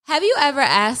Have you ever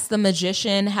asked the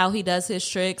magician how he does his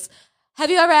tricks? Have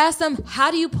you ever asked him, how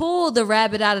do you pull the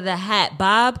rabbit out of the hat,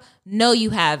 Bob? No, you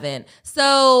haven't.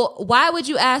 So why would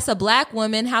you ask a black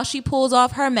woman how she pulls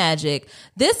off her magic?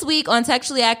 This week on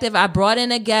Textually Active, I brought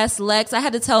in a guest, Lex. I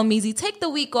had to tell Meezy, take the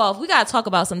week off. We got to talk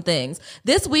about some things.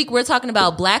 This week, we're talking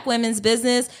about black women's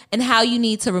business and how you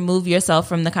need to remove yourself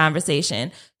from the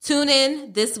conversation. Tune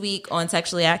in this week on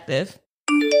Textually Active.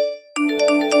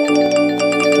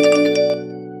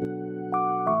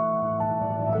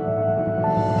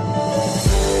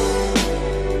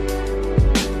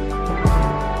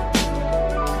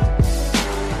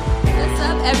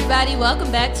 Everybody,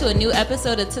 welcome back to a new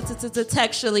episode of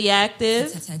Textually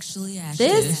Active.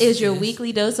 This is your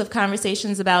weekly dose of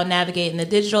conversations about navigating the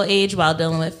digital age while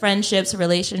dealing with friendships,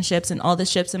 relationships, and all the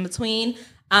ships in between.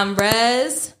 I'm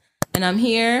Rez, and I'm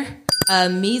here.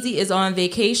 Meezy is on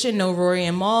vacation, no Rory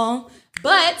and Mal,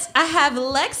 but I have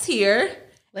Lex here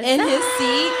in his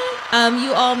seat.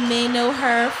 You all may know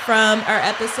her from our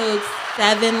episode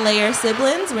 7, Layer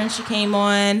Siblings, when she came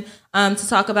on to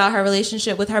talk about her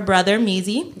relationship with her brother,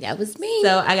 Meezy. That was me.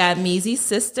 So I got Meezy's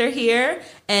sister here,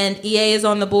 and EA is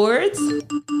on the boards.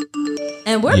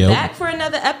 And we're back for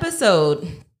another episode.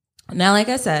 Now, like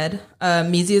I said,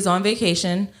 Meezy is on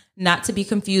vacation, not to be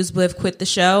confused with Quit the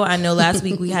Show. I know last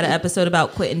week we had an episode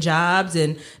about quitting jobs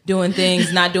and doing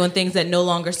things, not doing things that no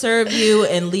longer serve you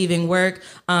and leaving work.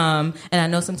 And I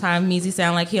know sometimes Meezy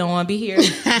sound like he don't want to be here,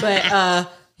 but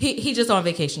he just on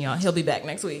vacation, y'all. He'll be back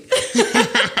next week.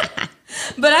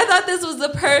 But I thought this was the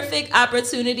perfect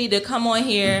opportunity to come on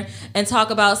here and talk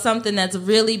about something that's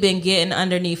really been getting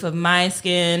underneath of my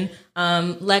skin.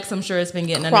 Lex, I'm sure it's been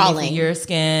getting underneath of your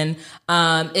skin.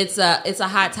 It's a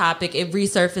hot topic. It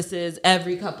resurfaces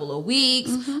every couple of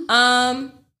weeks.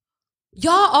 Mm-hmm.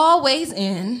 Y'all always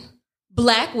in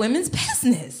black women's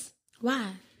business. Why?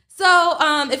 So,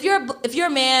 if you're a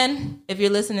man, if you're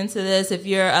listening to this, if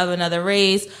you're of another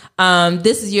race,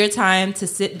 this is your time to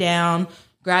sit down,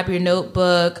 grab your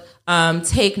notebook,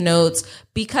 take notes,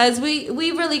 because we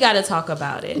really got to talk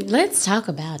about it. Let's talk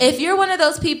about it. If you're one of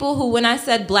those people who, when I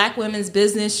said black women's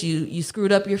business, you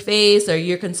screwed up your face, or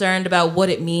you're concerned about what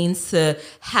it means to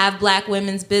have black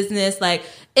women's business, like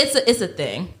it's a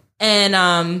thing,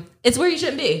 and it's where you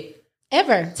shouldn't be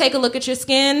ever. Take a look at your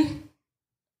skin.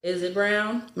 Is it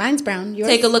brown? Mine's brown. Yours?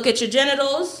 Take a look at your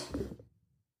genitals.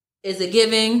 Is it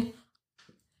giving?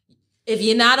 If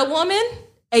you're not a woman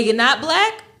and you're not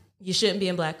black, you shouldn't be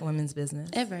in black women's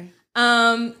business. Ever.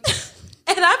 And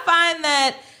I find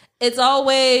that it's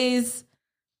always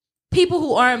people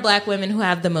who aren't black women who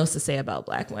have the most to say about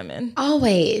black women.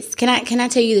 Always. Can I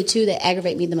tell you the two that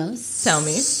aggravate me the most? Tell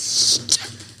me.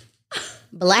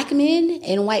 Black men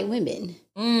and white women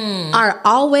are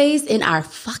always in our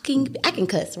fucking... I can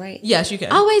cuss, right? Yes, you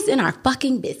can. Always in our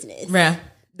fucking business. Yeah,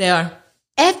 they are.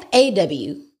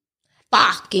 FAW.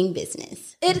 Fucking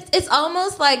business. It's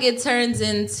almost like it turns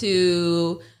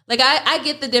into... Like, I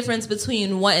get the difference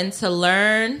between wanting to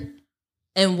learn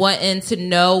and wanting to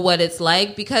know what it's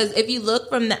like, because if you look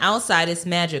from the outside, it's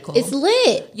magical. It's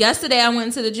lit. Yesterday, I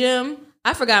went to the gym.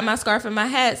 I forgot my scarf and my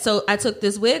hat, so I took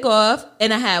this wig off,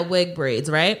 and I had wig braids,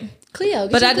 right? Cleo,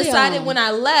 but I decided when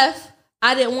I left,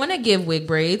 I didn't want to give wig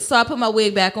braids, so I put my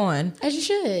wig back on. As you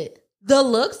should. The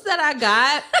looks that I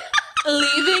got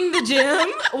leaving the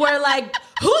gym were like,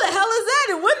 who the hell is that?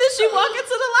 And when did she walk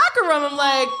into the locker room? I'm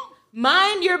like,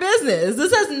 mind your business.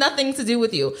 This has nothing to do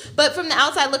with you. But from the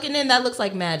outside looking in, that looks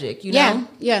like magic, you know?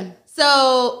 Yeah.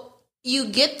 So you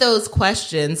get those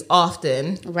questions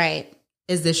often. Right.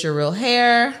 Is this your real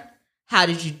hair? How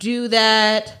did you do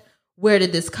that? Where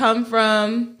did this come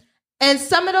from? And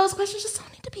some of those questions just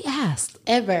don't need to be asked.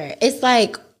 Ever. It's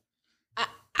like,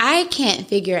 I can't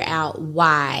figure out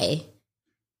why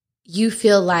you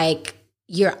feel like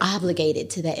you're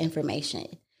obligated to that information.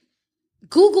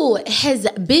 Google has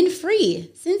been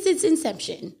free since its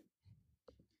inception. And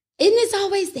it's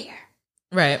always there.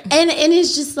 Right. And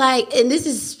it's just like, and this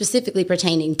is specifically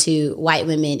pertaining to white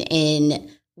women and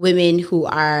women who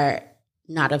are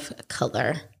not of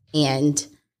color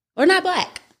or not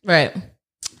black. Right.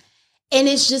 And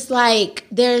it's just like,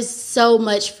 there's so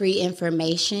much free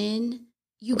information.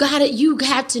 You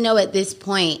have to know at this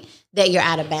point that you're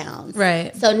out of bounds.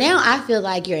 Right. So now I feel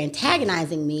like you're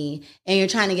antagonizing me and you're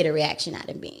trying to get a reaction out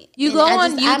of me. You go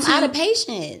on YouTube. I'm out of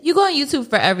patience. You go on YouTube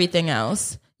for everything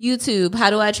else. YouTube, how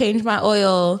do I change my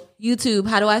oil? YouTube,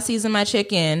 how do I season my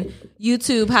chicken?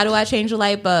 YouTube, how do I change a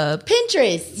light bulb?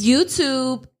 Pinterest.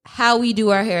 YouTube, how we do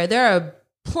our hair. There are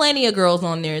plenty of girls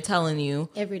on there telling you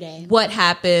every day what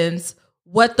happens,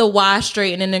 what the wash,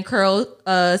 straighten, and curl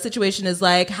situation is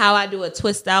like, how I do a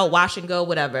twist out, wash and go,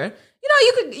 whatever.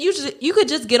 you could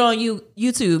just get on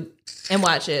YouTube and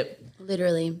watch it.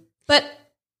 Literally. But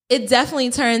it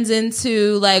definitely turns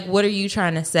into like, what are you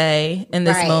trying to say in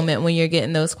this moment when you're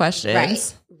getting those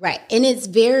questions? Right. And it's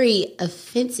very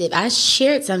offensive. I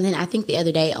shared something, I think the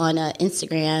other day on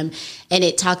Instagram, and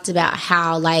it talked about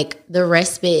how like the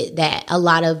respite that a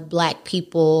lot of Black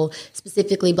people,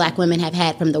 specifically Black women, have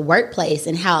had from the workplace,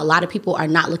 and how a lot of people are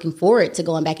not looking forward to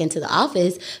going back into the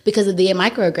office because of the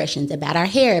microaggressions about our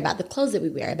hair, about the clothes that we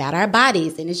wear, about our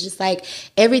bodies. And it's just like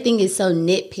everything is so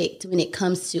nitpicked when it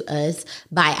comes to us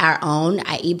by our own,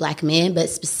 i.e. Black men, but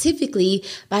specifically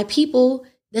by people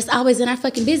that's always in our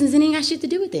fucking business and ain't got shit to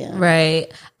do with them.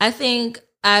 Right. I think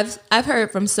I've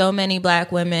heard from so many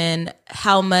Black women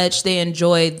how much they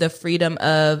enjoyed the freedom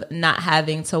of not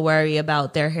having to worry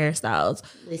about their hairstyles.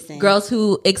 Listen. Girls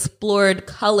who explored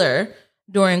color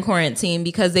during quarantine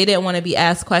because they didn't want to be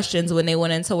asked questions when they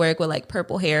went into work with like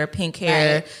purple hair, pink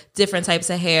hair, different types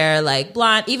of hair, like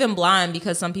blonde, even blonde,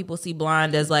 because some people see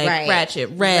blonde as like ratchet,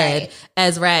 red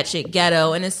as ratchet,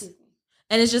 ghetto. And it's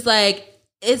just like,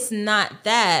 it's not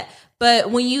that.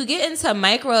 But when you get into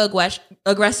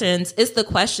microaggressions, it's the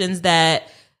questions that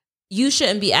you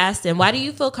shouldn't be asked. And why do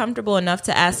you feel comfortable enough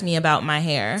to ask me about my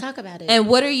hair? Talk about it. And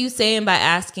what are you saying by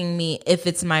asking me if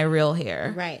it's my real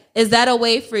hair? Right. Is that a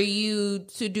way for you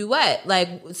to do what? Like,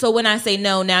 so when I say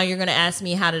no, now you're going to ask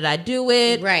me, how did I do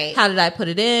it? Right. How did I put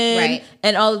it in? Right.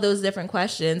 And all of those different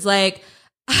questions. Like,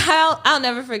 I'll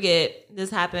never forget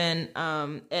this happened.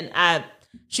 And I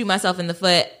shoot myself in the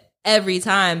foot every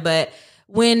time. But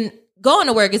when going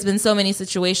to work, it's been so many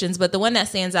situations, but the one that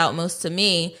stands out most to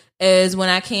me is when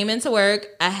I came into work,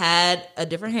 I had a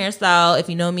different hairstyle. If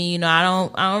you know me, you know I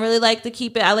don't really like to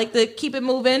keep it. I like to keep it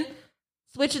moving,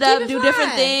 switch it up, do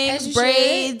different things,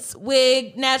 braids,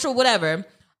 wig, natural, whatever.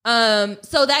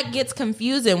 So that gets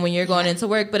confusing when you're going into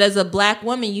work. But as a Black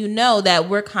woman, you know that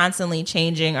we're constantly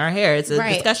changing our hair. It's a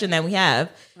discussion that we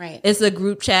have. Right. It's a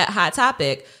group chat hot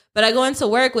topic. But I go into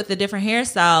work with a different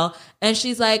hairstyle, and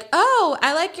she's like, "Oh,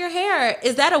 I like your hair.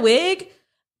 Is that a wig?"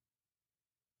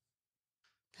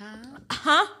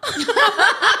 Huh?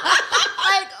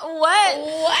 Like,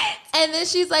 what? And then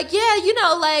she's like, "Yeah, you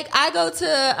know, like I go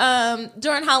to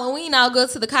during Halloween, I'll go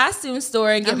to the costume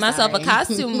store and get myself a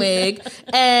costume wig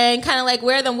and kind of like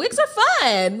wear them. Wigs are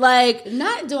fun. Like,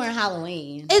 not during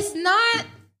Halloween. It's not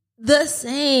the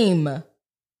same.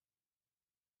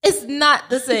 It's not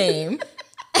the same."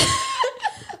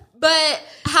 But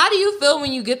how do you feel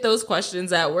when you get those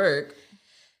questions at work?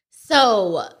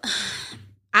 So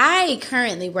I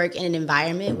currently work in an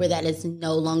environment where that is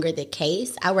no longer the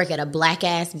case. I work at a black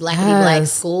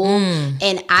school.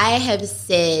 And I have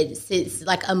said since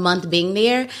like a month being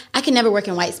there, I can never work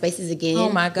in white spaces again. Oh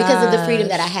my God. Because of the freedom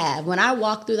that I have. When I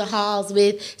walk through the halls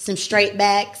with some straight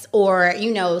backs or,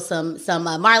 you know, some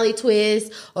Marley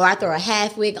twists, or I throw a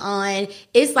half wig on,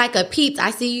 it's like a peeps.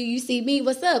 I see you, you see me,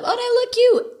 what's up? Oh, that look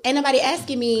cute. Ain't nobody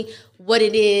asking me what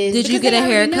it is. Did you get a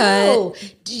haircut?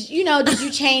 Did you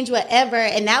change whatever?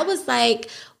 And that was like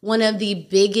one of the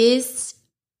biggest,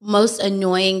 most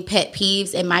annoying pet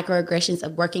peeves and microaggressions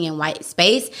of working in white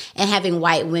space and having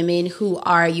white women who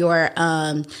are your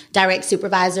direct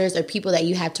supervisors or people that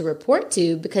you have to report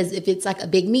to. Because if it's like a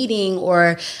big meeting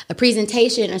or a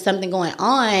presentation or something going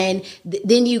on,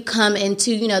 then you come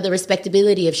into, you know, the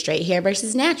respectability of straight hair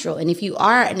versus natural. And if you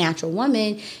are a natural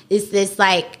woman, it's this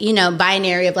like, you know,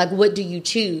 binary of like, what do you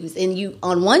choose? And you,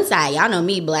 on one side, y'all know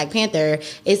me, Black Panther,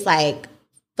 it's like,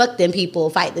 fuck them people,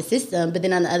 fight the system. But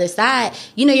then on the other side,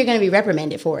 you know you're going to be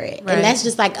reprimanded for it. Right. And that's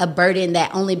just like a burden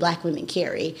that only Black women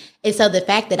carry. And so the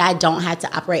fact that I don't have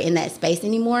to operate in that space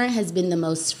anymore has been the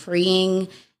most freeing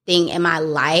thing in my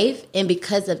life. And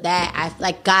because of that, I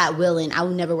like, God willing, I will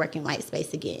never work in white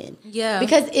space again. Yeah.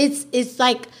 Because it's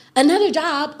like another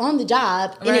job on the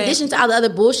job. In addition to all the other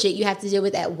bullshit you have to deal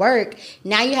with at work,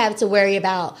 now you have to worry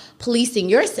about policing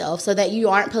yourself so that you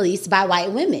aren't policed by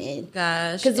white women.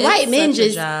 Gosh. Because white men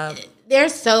just, they're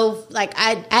so, like,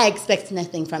 I expect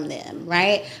nothing from them,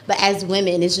 right? But as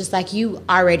women, it's just like, you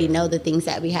already know the things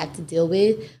that we have to deal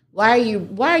with. Why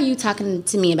are you talking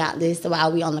to me about this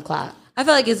while we on the clock? I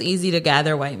feel like it's easy to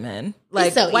gather white men.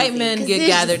 Like, so white men get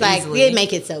gathered easily. They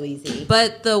make it so easy.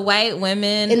 But the white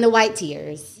women... in the white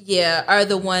tiers. Yeah, are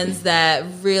the ones that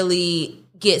really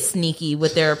get sneaky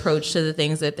with their approach to the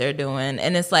things that they're doing.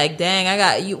 And it's like, dang, I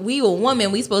got you. We a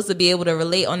woman. We supposed to be able to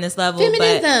relate on this level.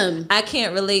 Feminism. But I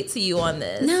can't relate to you on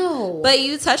this. No. But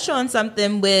you touched on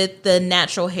something with the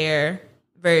natural hair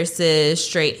versus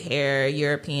straight hair,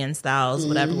 European styles,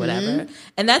 whatever.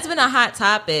 And that's been a hot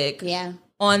topic. Yeah.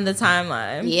 On the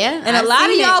timeline. Yeah. And a lot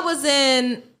of y'all was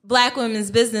in Black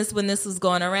women's business when this was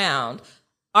going around.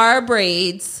 are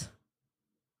braids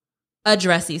a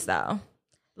dressy style?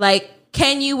 Like,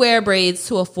 can you wear braids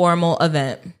to a formal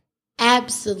event?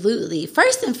 Absolutely.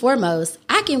 First and foremost,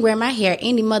 I can wear my hair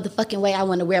any motherfucking way I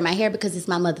want to wear my hair because it's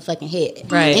my motherfucking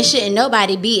head. Right. And shouldn't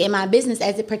nobody be in my business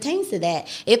as it pertains to that.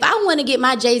 If I want to get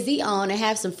my Jay-Z on and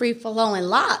have some free-flowing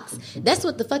locks, that's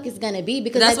what the fuck it's going to be,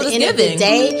 because That's at the end of the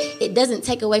day, it doesn't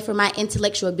take away from my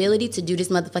intellectual ability to do this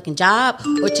motherfucking job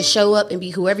or to show up and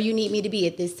be whoever you need me to be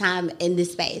at this time in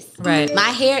this space. Right. My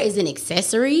hair is an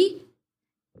accessory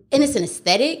and it's an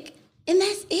aesthetic. And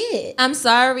that's it. I'm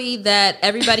sorry that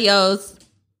everybody else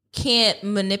can't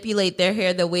manipulate their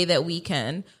hair the way that we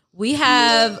can. We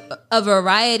have a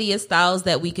variety of styles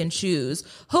that we can choose.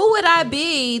 Who would I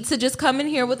be to just come in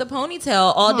here with a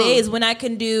ponytail all days when I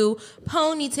can do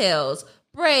ponytails,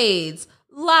 braids,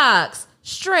 locks,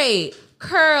 straight,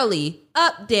 curly,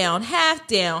 up, down, half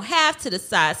to the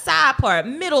side part,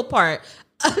 middle part.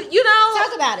 You know,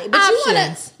 talk about it. But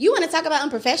options. you want to talk about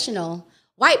unprofessional.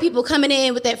 White people coming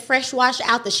in with that fresh wash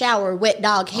out the shower, wet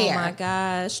dog hair. Oh my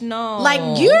gosh, no.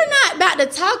 Like, you're not about to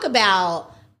talk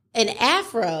about an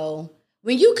afro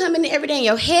when you come in every day and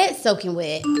your head soaking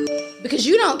wet because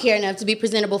you don't care enough to be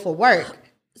presentable for work.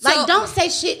 Like, don't say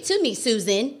shit to me,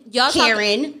 Susan.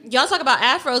 Karen. Y'all talk about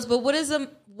afros, but what is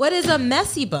a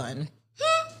messy bun?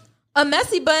 A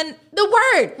messy bun. The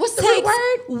word. What's the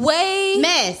word? Way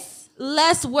mess.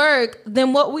 Less work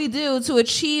than what we do to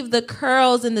achieve the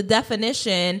curls and the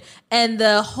definition and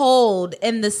the hold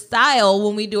and the style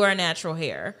when we do our natural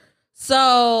hair.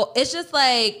 So it's just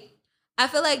like, I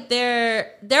feel like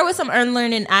there was some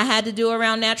unlearning I had to do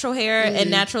around natural hair and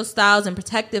natural styles and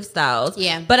protective styles.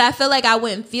 Yeah. But I feel like I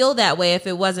wouldn't feel that way if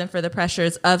it wasn't for the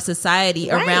pressures of society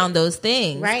around those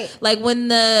things. Right. Like when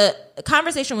the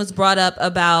conversation was brought up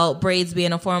about braids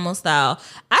being a formal style,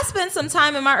 I spent some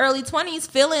time in my early 20s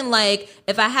feeling like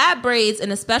if I had braids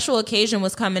and a special occasion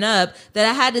was coming up, that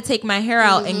I had to take my hair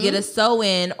out and get a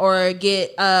sew-in or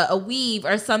get a weave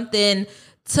or something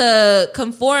to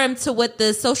conform to what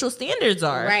the social standards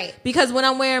are. Right. Because when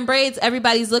I'm wearing braids,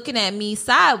 everybody's looking at me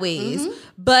sideways.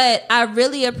 But I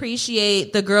really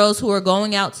appreciate the girls who are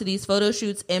going out to these photo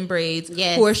shoots in braids,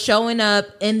 who are showing up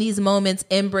in these moments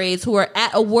in braids, who are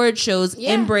at award shows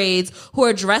in braids, who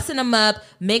are dressing them up,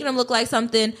 making them look like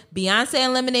something. Beyonce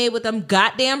and Lemonade with them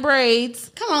goddamn braids.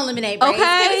 Come on, Lemonade braids. Okay.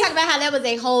 Can we talk about how that was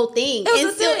a whole thing?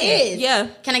 It still is. Yeah.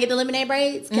 Can I get the Lemonade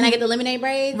braids? Can I get the Lemonade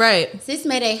braids? Right. Sis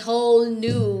made a whole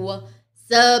new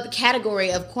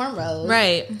subcategory of cornrows.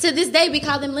 Right. To this day, we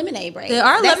call them lemonade braids. They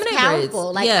are That's lemonade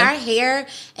powerful. braids. Like our hair,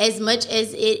 as much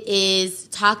as it is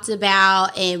talked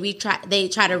about, and they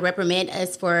try to reprimand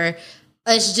us for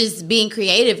us just being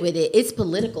creative with it. It's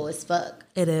political as fuck.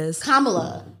 It is.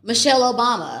 Kamala, Michelle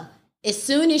Obama. As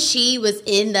soon as she was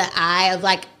in the eye of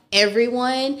like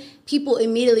everyone, people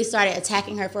immediately started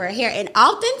attacking her for her hair, and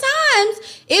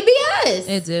oftentimes it be us.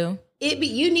 It do.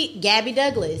 You need Gabby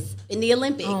Douglas in the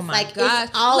Olympics. Oh my like, God.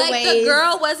 It's always, like the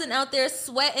girl wasn't out there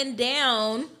sweating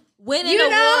down, winning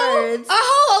awards. A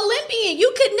whole Olympian.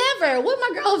 You could never. What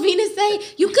my girl Venus say?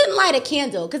 You couldn't light a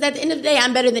candle because at the end of the day,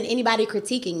 I'm better than anybody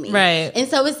critiquing me. Right. And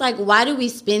so it's like, why do we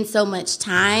spend so much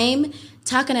time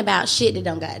talking about shit that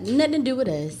don't got nothing to do with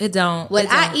us? It don't. What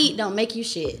I eat don't make you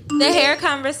shit. The hair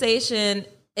conversation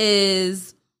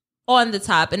is on the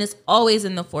top and it's always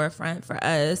in the forefront for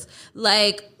us.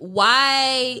 Like,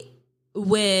 why,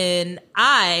 when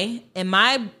I, in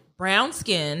my brown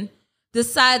skin,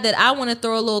 decide that I want to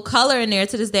throw a little color in there,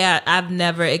 to this day, I've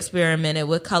never experimented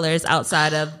with colors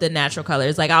outside of the natural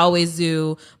colors. Like, I always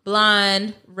do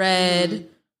blonde, red,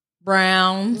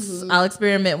 browns. I'll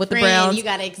experiment with the browns. You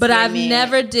gotta but I've experiment.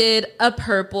 never did a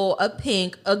purple, a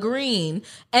pink, a green.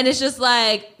 And it's just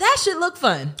like, that should look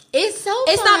fun. It's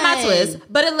It's not my twist,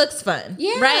 but it looks fun.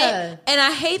 Yeah. Right? And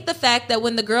I hate the fact that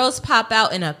when the girls pop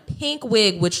out in a pink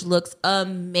wig, which looks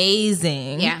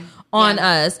amazing on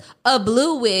us, a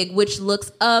blue wig, which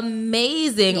looks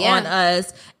amazing on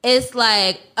us, it's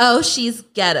like, oh, she's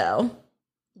ghetto.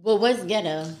 Well, what's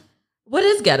ghetto? What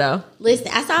is ghetto? Listen,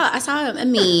 I saw a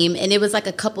meme, and it was like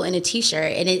a couple in a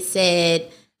t-shirt, and it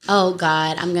said, oh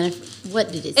God,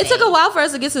 what did it say? It took a while for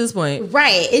us to get to this point.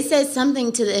 Right. It says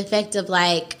something to the effect of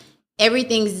like,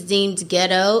 everything's deemed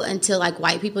ghetto until like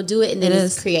white people do it, and then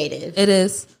it's creative. It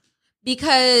is.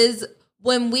 Because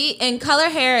and color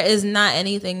hair is not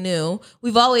anything new.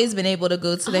 We've always been able to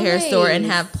go to the hair store and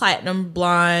have platinum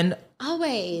blonde,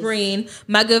 always green.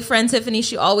 My good friend Tiffany,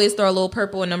 she always throw a little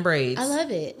purple in them braids. I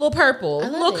love it. Little purple,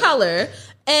 little color.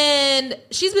 And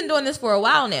she's been doing this for a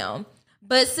while now.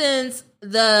 But since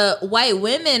the white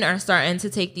women are starting to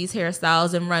take these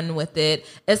hairstyles and run with it,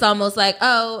 it's almost like,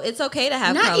 oh, it's okay to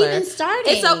have color. Not even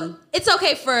starting. It's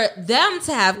okay for them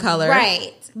to have color.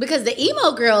 Right. Because the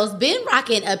emo girls been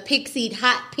rocking a pixie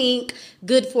hot pink,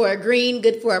 good for a green,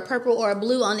 good for a purple or a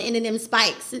blue on the end of them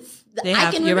spikes.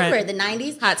 I can remember the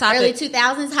 90s, Hot Topic. early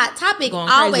 2000s, Hot Topic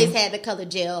always had the color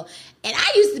gel. And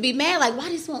I used to be mad, like, why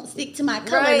this won't stick to my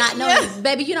color, not knowing,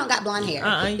 baby, you don't got blonde hair.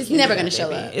 It's never going to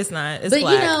show up. It's not. It's but,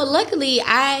 black. you know, luckily,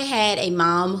 I had a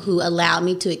mom who allowed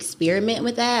me to experiment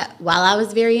with that while I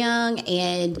was very young.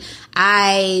 And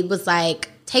I was, like,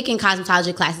 taking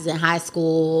cosmetology classes in high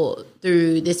school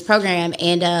through this program.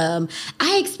 And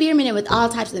I experimented with all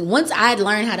types of things. Once I'd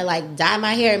learned how to, like, dye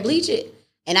my hair and bleach it,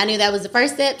 and I knew that was the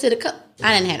first step to the color.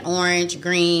 I done had orange,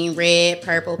 green, red,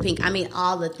 purple, pink. I mean,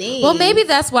 all the things. Well, maybe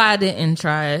that's why I didn't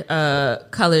try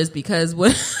colors, because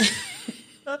when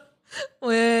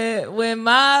when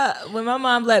my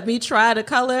mom let me try the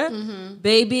color,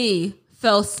 baby,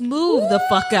 fell smooth the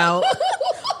fuck out.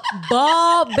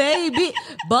 Ball baby is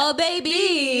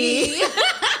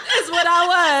what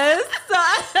I was. So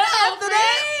after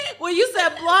that, when you said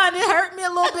blonde, it hurt me a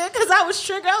little bit because I was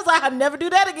triggered. I was like, I'll never do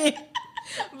that again.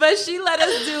 But she let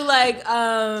us do like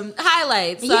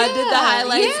highlights. So I did the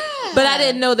highlights, but I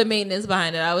didn't know the maintenance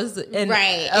behind it. I was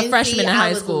a freshman in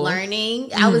high school.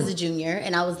 Learning. I was a junior,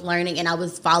 and I was learning, and I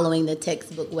was following the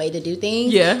textbook way to do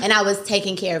things. Yeah. And I was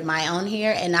taking care of my own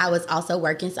hair, and I was also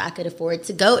working, so I could afford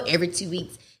to go every 2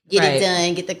 weeks, get it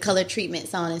done, get the color treatment,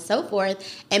 so on and so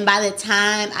forth. And by the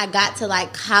time I got to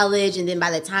like college, and then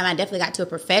by the time I definitely got to a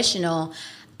professional,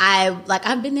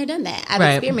 I've been there, done that. I've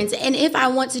experimented. And if I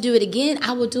want to do it again,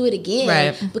 I will do it again.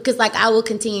 Right. Because like I will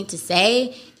continue to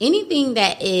say anything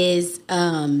that is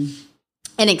an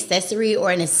accessory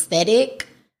or an aesthetic,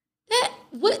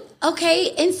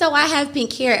 okay. And so I have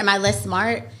pink hair. Am I less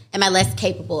smart? Am I less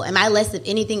capable? Am I less of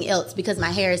anything else because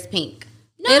my hair is pink?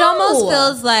 No. It almost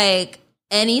feels like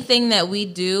anything that we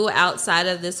do outside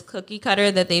of this cookie cutter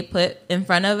that they put in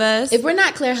front of us. If we're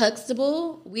not Claire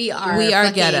Huxtable, we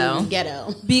are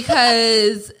ghetto.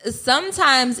 Because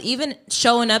sometimes even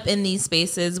showing up in these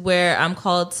spaces where I'm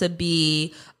called to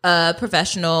be a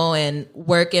professional and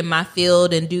work in my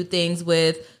field and do things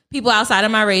with people outside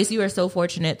of my race, you are so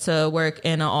fortunate to work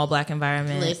in an all-black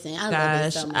environment. Listen, I love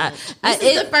it so much. This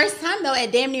is the first time, though, at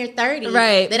damn near 30,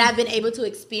 that I've been able to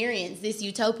experience this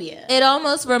utopia. It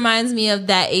almost reminds me of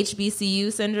that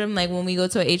HBCU syndrome, like when we go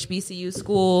to a HBCU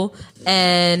school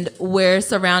and we're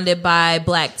surrounded by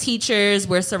black teachers,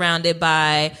 we're surrounded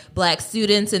by black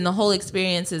students, and the whole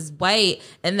experience is white,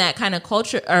 and that kind of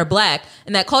culture, or black,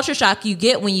 and that culture shock you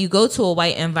get when you go to a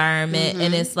white environment,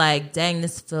 and it's like, dang,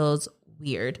 this feels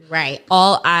weird. Right.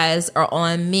 All eyes are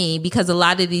on me because a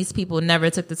lot of these people never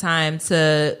took the time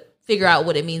to figure out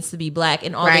what it means to be black,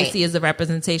 and all they see is the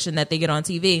representation that they get on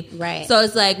TV. Right. So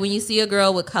it's like when you see a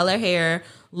girl with color hair,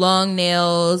 long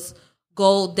nails,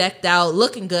 gold decked out,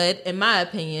 looking good, in my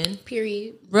opinion.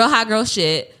 Period. Real hot girl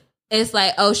shit. It's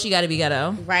like, oh, she got to be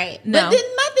ghetto. Right. No. But then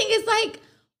my thing is like,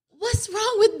 what's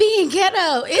wrong with being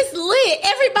ghetto? It's lit.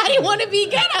 Everybody want to be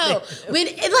ghetto. When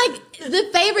the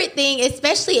favorite thing,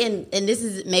 especially and this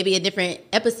is maybe a different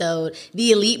episode,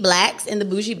 the elite blacks and the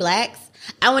bougie blacks.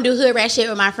 I want to do hood rat shit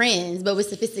with my friends, but with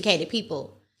sophisticated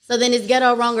people. So then is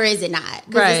ghetto wrong or is it not?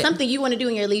 Because it's something you want to do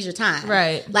in your leisure time.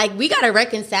 Right. Like we got to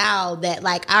reconcile that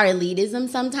like our elitism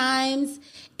sometimes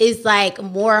is like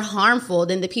more harmful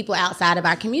than the people outside of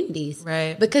our communities.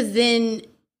 Right. Because then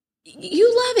you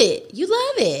love it. You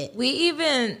love it. We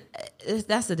even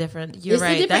that's a different. You're it's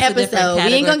right. A different that's episode. A different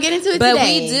we ain't gonna get into it but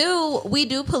today. we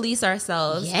do police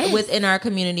ourselves yes. within our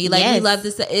community. Like we love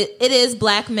to say it is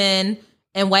black men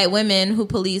and white women who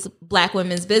police black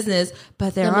women's business,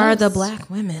 but there are the black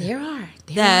women. There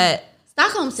are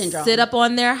Stockholm syndrome sit up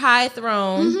on their high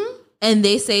throne and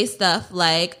they say stuff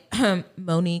like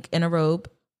Monique in a robe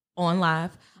on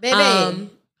live, baby.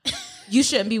 You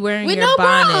shouldn't be wearing your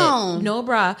bonnet. No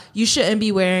bra. You shouldn't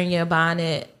be wearing your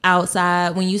bonnet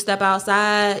outside. When you step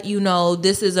outside, you know,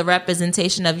 this is a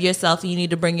representation of yourself. You need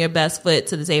to bring your best foot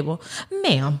to the table.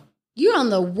 Ma'am. You're on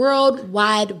the World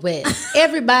Wide Web.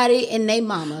 Everybody and their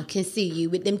mama can see you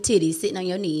with them titties sitting on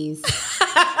your knees.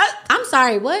 I'm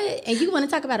sorry, what? And you want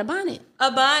to talk about a bonnet?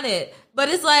 A bonnet. But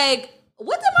it's like,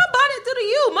 what did my bonnet do to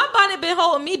you? My bonnet been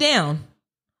holding me down.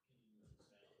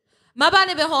 My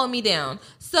bonnet been holding me down.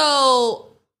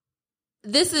 So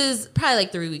this is probably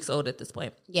like 3 weeks old at this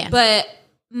point. Yeah. But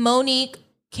Monique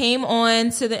came on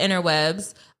to the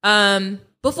interwebs.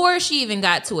 Before she even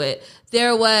got to it,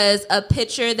 there was a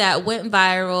picture that went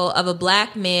viral of a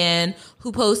black man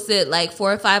who posted like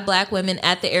 4 or 5 black women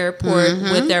at the airport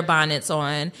with their bonnets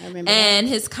on. And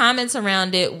his comments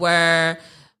around it were,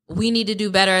 we need to do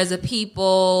better as a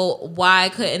people. Why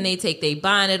couldn't they take their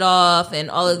bonnet off? And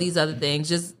all of these other things.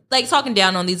 Just like talking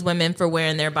down on these women for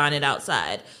wearing their bonnet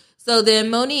outside. So then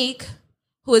Monique,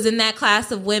 who is in that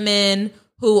class of women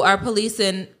who are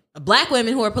policing black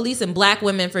women who are policing black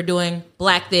women for doing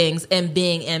black things and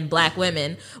being in black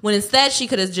women, when instead she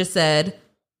could have just said,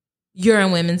 you're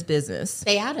in women's business.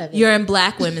 Stay out of it. You're in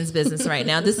black women's business right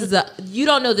now. You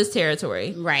don't know this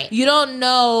territory. Right. You don't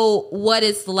know what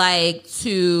it's like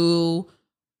to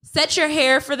set your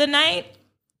hair for the night,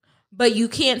 but you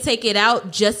can't take it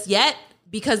out just yet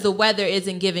because the weather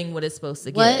isn't giving what it's supposed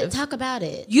to give. Talk about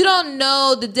it. You don't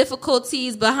know the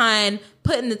difficulties behind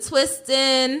putting the twist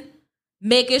in,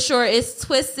 making sure it's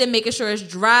twisted, making sure it's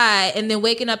dry, and then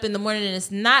waking up in the morning and it's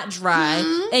not dry,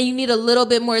 and you need a little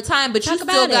bit more time, but you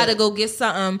still got to go get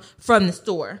something from the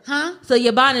store. So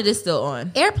your bonnet is still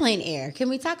on. Airplane air. Can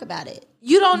we talk about it?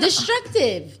 You don't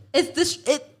destructive.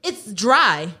 It's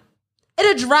dry.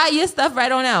 It'll dry your stuff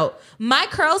right on out. My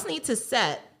curls need to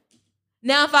set.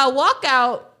 Now, if I walk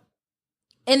out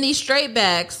in these straight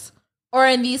backs or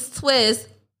in these twists,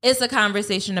 it's a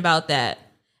conversation about that.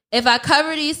 If I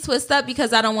cover these twists up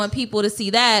because I don't want people to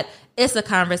see that, it's a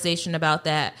conversation about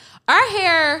that. Our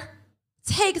hair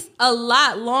takes a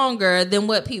lot longer than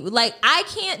what people like. I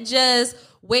can't just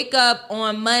wake up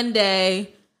on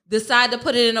Monday, decide to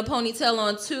put it in a ponytail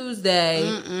on Tuesday,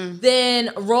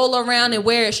 then roll around and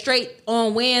wear it straight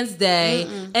on Wednesday,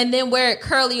 and then wear it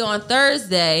curly on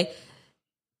Thursday.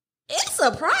 It's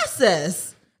a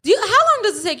process. How long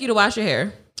does it take you to wash your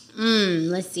hair?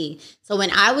 Let's see. So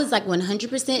when I was like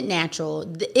 100%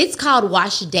 natural, it's called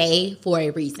wash day for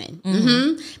a reason.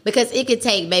 Because it could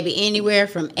take maybe anywhere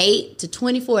from 8 to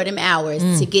 24 of them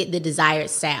hours to get the desired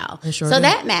style.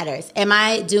 That matters. Am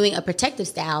I doing a protective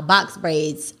style, box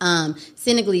braids,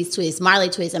 Senegalese twist, Marley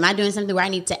twist? Am I doing something where I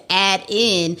need to add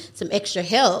in some extra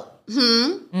help?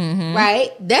 Right?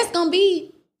 That's going to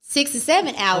be 6 to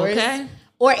 7 hours. Okay.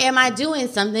 Or am I doing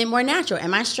something more natural?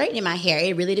 Am I straightening my hair?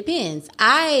 It really depends.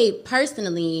 I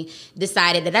personally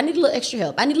decided that I need a little extra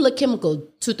help. I need a little chemical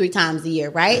 2-3 times a year,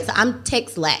 right? So I'm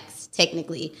Tex-Lax,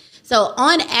 technically. So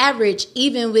on average,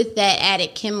 even with that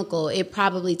added chemical, it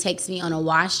probably takes me on a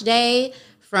wash day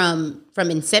from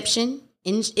inception,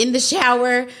 in the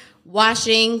shower,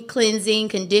 washing, cleansing,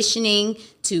 conditioning,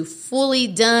 to fully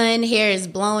done, hair is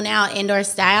blown out and or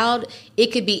styled. It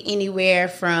could be anywhere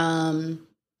from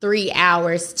 3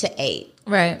 hours to 8.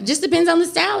 Right. Just depends on the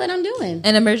style that I'm doing.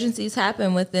 And emergencies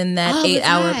happen within that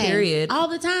 8-hour period. All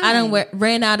the time. I done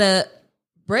ran out of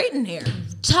braiding hair.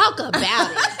 Talk about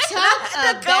it.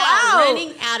 Talk about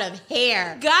running out of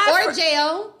hair. Or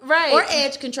gel. Right. Or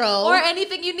edge control. Or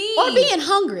anything you need. Or being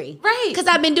hungry. Right. Because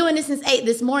I've been doing this since 8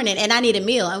 this morning and I need a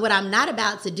meal. And what I'm not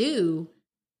about to do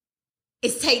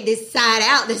is take this side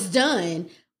out that's done.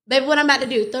 Baby, what I'm about to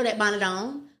do, throw that bonnet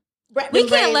on. We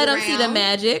can't let them see the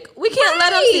magic. We can't let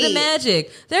them see the magic.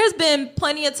 There's been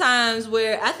plenty of times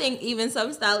where I think even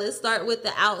some stylists start with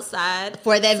the outside.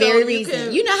 For that very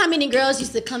reason. You know how many girls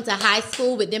used to come to high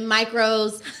school with them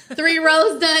micros, 3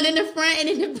 rows done in the front and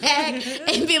in the back,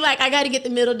 and be like, I got to get the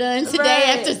middle done today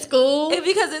after school?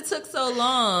 Because it took so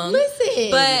long.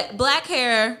 Listen. But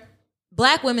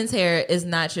black women's hair is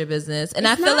not your business. And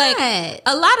I feel like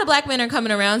a lot of black men are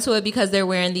coming around to it because they're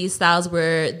wearing these styles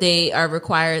where they are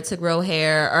required to grow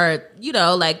hair, or, you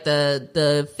know, like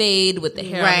the fade with the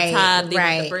hair on the top, they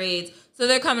want the braids. So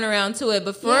they're coming around to it.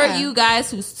 But for you guys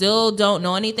who still don't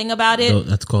know anything about it. So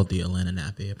that's called the Atlanta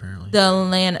nappy, apparently.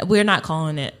 We're not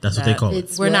calling it. That's what they call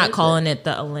it. We're not calling it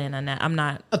the Atlanta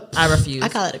nappy. I refuse. I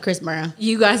call it a Chris Brown.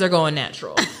 You guys are going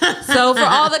natural. So for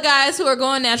all the guys who are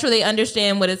going natural, they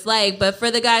understand what it's like. But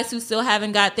for the guys who still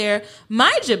haven't got there,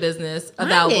 mind your business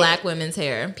about black women's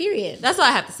hair. Period. That's all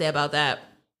I have to say about that.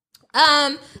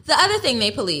 The other thing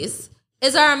they police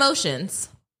is our emotions.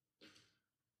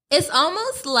 It's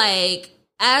almost like,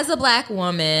 as a black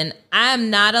woman, I'm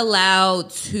not allowed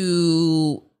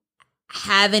to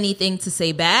have anything to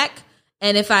say back.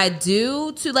 And if I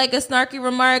do to like a snarky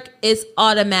remark, it's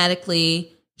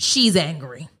automatically, she's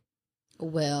angry.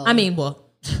 Well,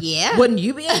 yeah. Wouldn't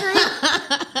you be angry?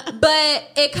 But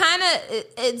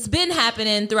it's been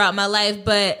happening throughout my life.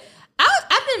 But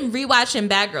I've been rewatching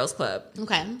Bad Girls Club.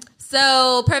 Okay.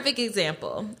 So, perfect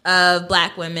example of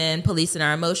black women policing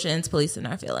our emotions, policing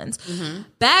our feelings.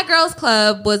 Bad Girls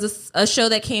Club was a show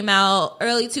that came out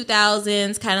early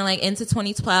 2000s, kind of like into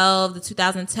 2012, the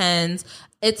 2010s.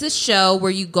 It's a show where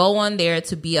you go on there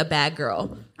to be a bad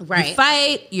girl. Right. You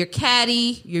fight, you're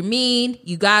catty, you're mean,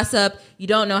 you gossip, you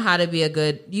don't know how to be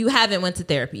you haven't went to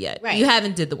therapy yet. Right. You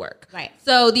haven't did the work. Right.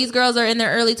 So these girls are in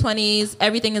their early 20s,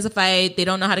 everything is a fight, they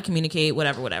don't know how to communicate,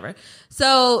 whatever.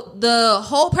 So the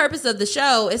whole purpose of the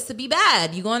show is to be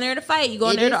bad. You go in there to fight, you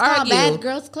go in there to argue. Bad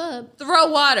Girls Club.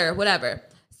 Throw water, whatever.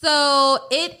 So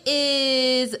it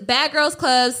is Bad Girls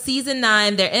Club season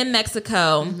 9. They're in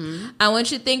Mexico. Mm-hmm. I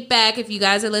want you to think back, if you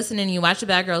guys are listening and you watch the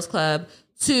Bad Girls Club,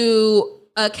 to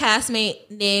a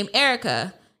castmate named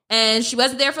Erica. And she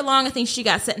wasn't there for long. I think she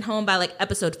got sent home by like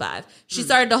episode 5. She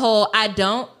started the whole, I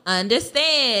don't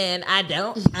understand.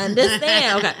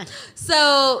 Okay.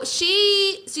 So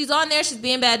she's on there. She's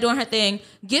being bad, doing her thing,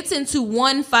 gets into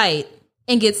one fight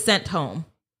and gets sent home.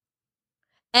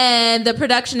 And the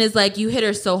production is like, you hit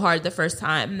her so hard the first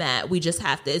time that we just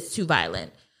have to, it's too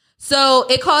violent. So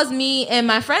it caused me and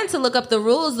my friend to look up the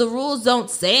rules. The rules don't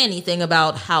say anything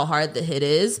about how hard the hit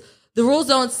is. The rules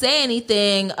don't say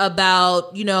anything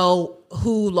about,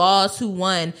 who lost, who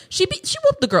won. She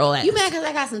whooped the girl ass. You mad because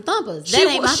I got some thumpers. That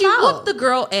ain't my fault. She whooped the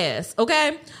girl ass,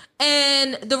 okay?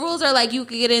 And the rules are like, you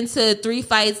could get into 3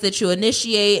 fights that you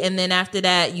initiate, and then after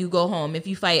that, you go home. If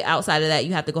you fight outside of that,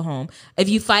 you have to go home. If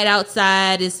you fight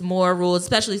outside, it's more rules,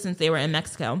 especially since they were in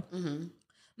Mexico. Mm-hmm.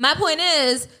 My point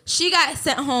is, she got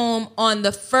sent home on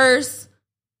the first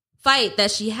fight that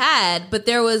she had, but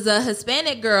there was a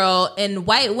Hispanic girl and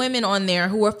white women on there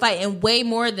who were fighting way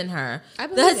more than her.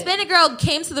 The Hispanic girl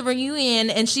came to the reunion,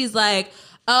 and she's like,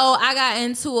 oh, I got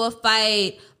into a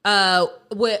fight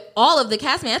with all of the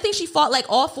castmates. I think she fought like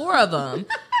all 4 of them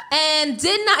and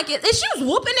did not get, and she was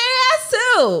whooping their ass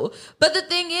too. But the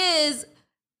thing is,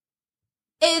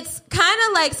 it's kind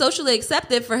of like socially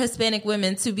accepted for Hispanic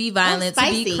women to be violent,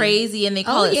 to be crazy, and they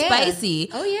call it spicy.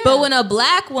 Oh, yeah. But when a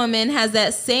black woman has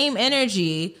that same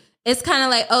energy, it's kind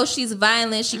of like, oh, she's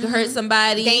violent. She could hurt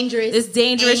somebody. Dangerous. It's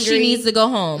dangerous. Angry. She needs to go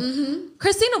home. Mm-hmm.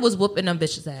 Christina was whooping them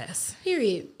bitches' ass.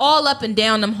 Period. All up and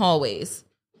down them hallways.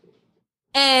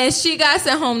 And she got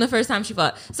sent home the first time she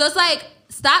fought. So it's like,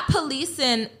 stop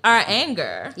policing our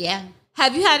anger. Yeah.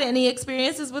 Have you had any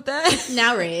experiences with that?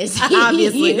 Now, Riz.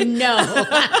 Obviously. No.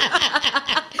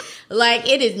 Like,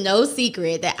 it is no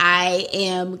secret that I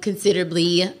am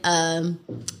considerably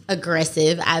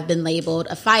aggressive. I've been labeled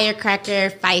a firecracker,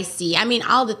 feisty. I mean,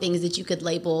 all the things that you could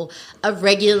label a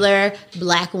regular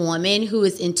black woman who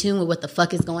is in tune with what the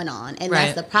fuck is going on. And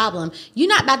that's the problem. You're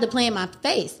not about to play in my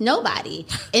face. Nobody.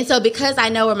 And so because I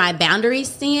know where my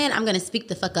boundaries stand, I'm going to speak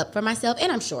the fuck up for myself.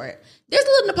 And I'm short. There's a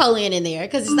little Napoleon in there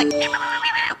because it's like,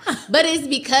 but it's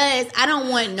because I don't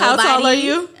want nobody. How tall are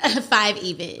you? 5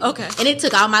 even. Okay. And it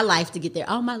took all my life to get there.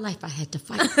 All my life I had to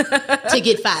fight to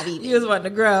get 5 even. You was wanting to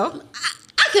grow.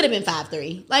 I could have been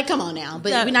 5'3". Like, come on now.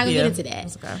 But we're not going to get into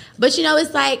that. Okay. But,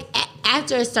 it's like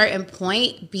after a certain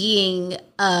point being,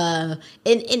 and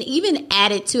even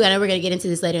added to, I know we're going to get into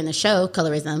this later in the show,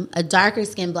 colorism, a darker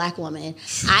skinned black woman,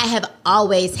 I have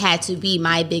always had to be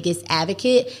my biggest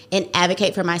advocate and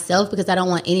advocate for myself because I don't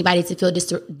want anybody to feel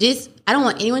I don't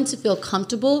want anyone to feel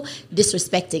comfortable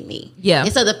disrespecting me. Yeah.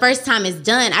 And so the first time it's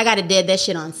done, I got to dead that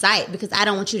shit on sight because I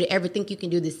don't want you to ever think you can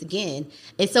do this again.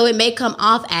 And so it may come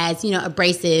off as,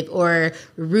 abrasive or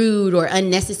rude or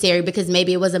unnecessary because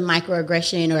maybe it was a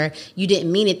microaggression or you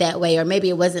didn't mean it that way or maybe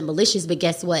it wasn't malicious, but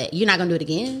guess what? You're not going to do it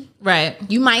again. Right.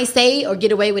 You might say or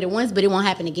get away with it once, but it won't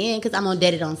happen again because I'm going to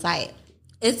dead it on sight.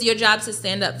 It's your job to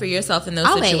stand up for yourself in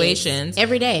those situations.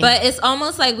 Every day. But it's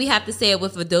almost like we have to say it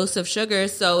with a dose of sugar.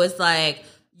 So it's like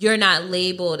you're not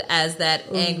labeled as that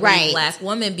angry black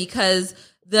woman because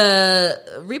the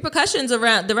repercussions, I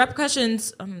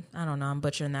don't know, I'm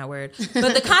butchering that word.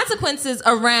 But the consequences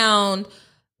around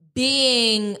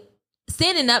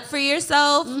standing up for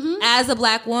yourself as a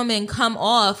black woman come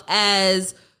off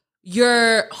as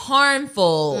you're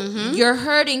harmful, you're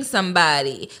hurting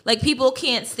somebody. Like, people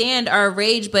can't stand our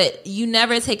rage, but you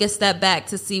never take a step back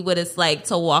to see what it's like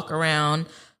to walk around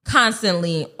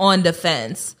constantly on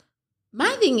defense. My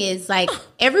thing is, like,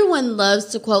 everyone loves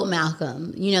to quote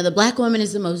Malcolm. The black woman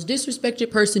is the most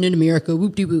disrespected person in America,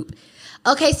 whoop-de-whoop.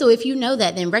 Okay, so if you know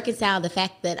that, then reconcile the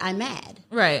fact that I'm mad.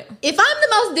 Right. If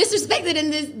I'm the most disrespected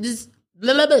in this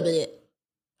blah, blah, blah, blah.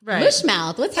 Right.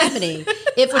 Mushmouth, what's happening?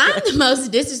 If I'm the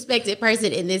most disrespected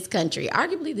person in this country,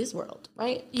 arguably this world,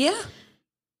 right? Yeah.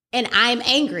 And I'm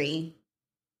angry,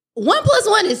 1 +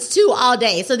 1 is 2 all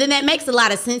day. So then that makes a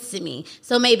lot of sense to me.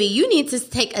 So maybe you need to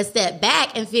take a step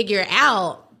back and figure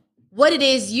out what it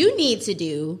is you need to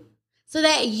do so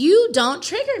that you don't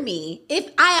trigger me. If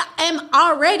I am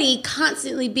already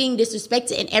constantly being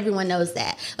disrespected and everyone knows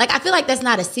that. Like, I feel like that's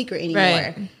not a secret anymore.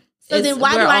 Right. So then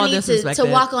why do I need to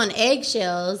walk on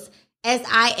eggshells as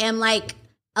I am like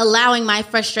allowing my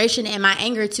frustration and my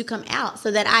anger to come out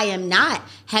so that I am not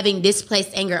having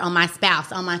displaced anger on my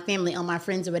spouse, on my family, on my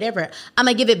friends or whatever. I'm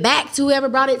going to give it back to whoever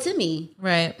brought it to me.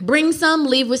 Right. Bring some,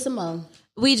 leave with some more.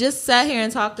 We just sat here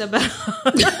and talked about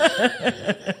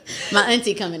my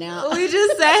auntie coming out. We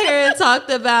just sat here and talked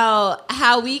about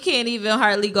how we can't even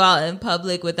hardly go out in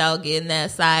public without getting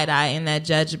that side eye and that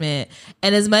judgment.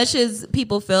 And as much as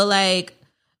people feel like,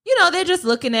 you know, they're just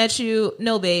looking at you.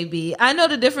 No, baby. I know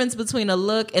the difference between a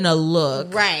look and a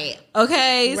look. Right.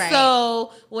 Okay? Right.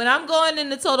 So when I'm going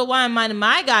into Total Wine minding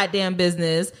my goddamn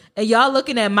business and y'all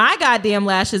looking at my goddamn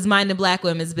lashes minding black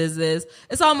women's business,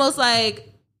 it's almost like,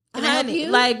 can I help you?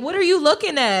 Like, what are you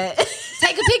looking at?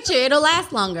 Take a picture. It'll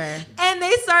last longer. And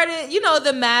they started, you know,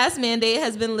 the mask mandate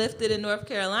has been lifted in North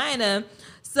Carolina.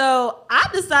 So I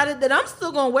decided that I'm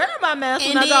still going to wear my mask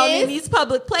when I go in these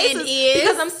public places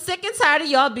because I'm sick and tired of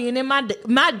y'all being in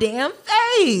my damn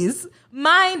face.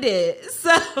 Mind it.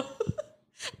 So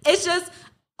it's just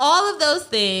all of those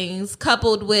things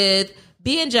coupled with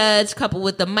being judged, coupled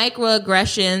with the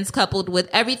microaggressions, coupled with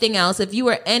everything else. If you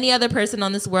were any other person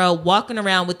on this world walking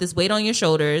around with this weight on your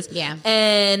shoulders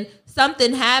and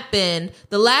something happened,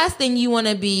 the last thing you want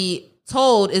to be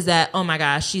told is that, oh my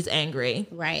gosh, she's angry.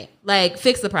 Right. Like,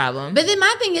 fix the problem. But then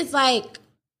my thing is like,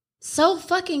 so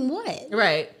fucking what?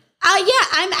 Right.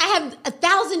 I have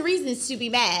 1,000 reasons to be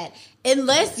mad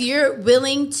unless you're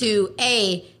willing to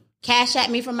A, cash at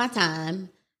me for my time,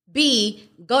 B,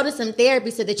 go to some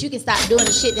therapy so that you can stop doing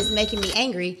the shit that's making me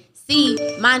angry,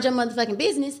 C, mind your motherfucking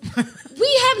business. We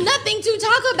have nothing to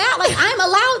talk about. Like, I'm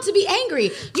allowed to be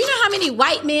angry. You know how many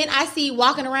white men I see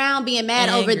walking around being mad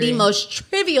over the most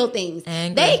trivial things?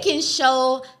 They can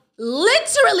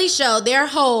literally show their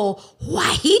whole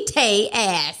white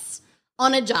ass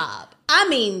on a job. I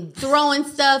mean, throwing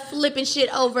stuff, flipping shit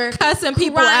over, cussing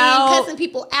people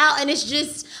out, and it's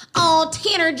just, oh,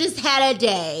 Tanner just had a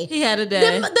day. He had a day.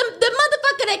 The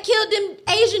motherfucker that killed them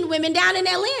Asian women down in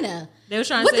Atlanta. They were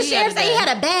trying what to the sheriff say? He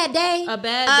had a bad day. A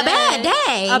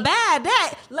bad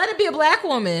day. Let it be a black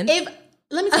woman.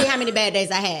 Let me tell you how many bad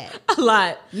days I had. A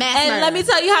lot. Mass murder. Let me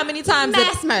tell you how many times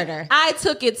mass murder. I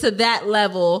took it to that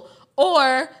level,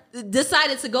 or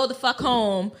decided to go the fuck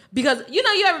home because, you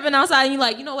know, you ever been outside and you're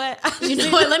like, you know what? Let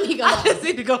me go home. I just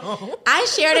need to go home. I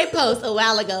shared a post a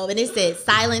while ago and it said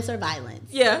silence or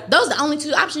violence. Yeah. Those are the only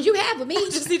two options you have with me. I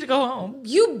just need to go home.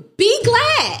 You be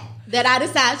glad that I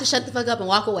decided to shut the fuck up and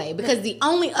walk away because the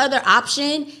only other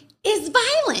option is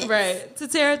violence. Right. To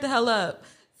tear it the hell up.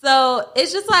 So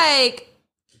it's just like,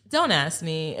 don't ask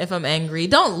me if I'm angry.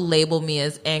 Don't label me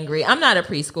as angry. I'm not a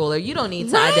preschooler. You don't need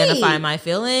to identify my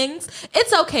feelings.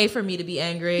 It's okay for me to be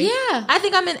angry. Yeah. I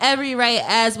think I'm in every right,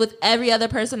 as with every other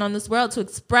person on this world, to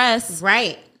express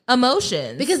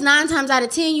emotions. Because 9 times out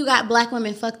of 10, you got black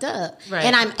women fucked up. Right.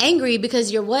 And I'm angry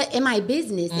because you're what? In my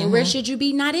business. And where should you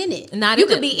be? Not in it. You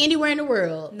could be anywhere in the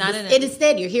world. Not in it. And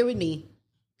instead, you're here with me.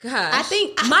 Gosh. I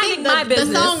think my business.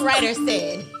 The songwriter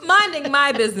said. Minding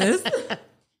my business.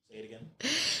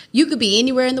 You could be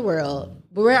anywhere in the world,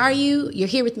 but where are you? You're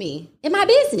here with me. In my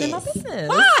business. In my business.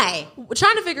 Why? We're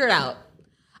trying to figure it out.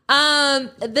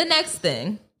 The next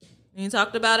thing. You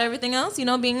talked about everything else, you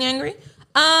know, being angry.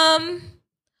 In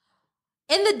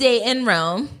the dating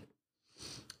realm,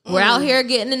 we're out here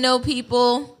getting to know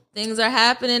people. Things are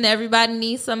happening. Everybody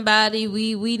needs somebody.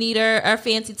 We need our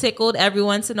fancy tickled every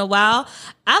once in a while.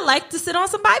 I like to sit on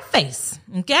somebody's face.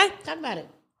 Okay? Talk about it.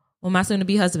 Well, my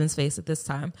soon-to-be husband's face at this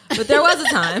time. But there was a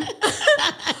time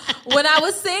when I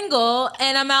was single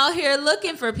and I'm out here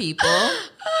looking for people.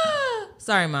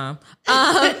 Sorry, Mom.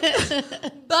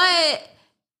 But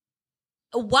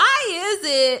why is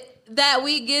it that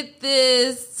we get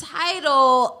this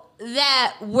title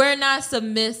that we're not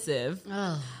submissive?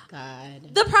 Oh,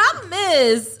 God. The problem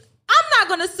is I'm not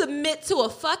going to submit to a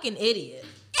fucking idiot.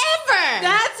 Ever.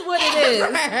 That's what it is.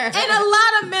 And a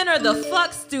lot of men are the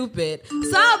fuck stupid.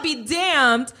 So I'll be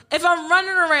damned if I'm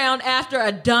running around after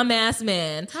a dumbass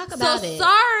man. Talk about it.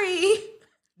 Sorry.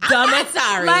 I'm not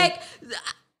sorry. Like,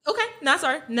 okay, not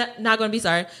sorry. Not going to be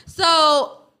sorry.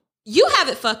 So you have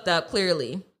it fucked up,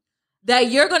 clearly,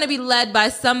 that you're going to be led by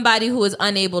somebody who is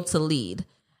unable to lead.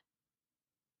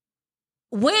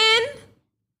 When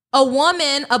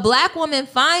a black woman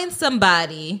finds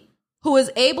somebody who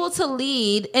is able to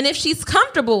lead, and if she's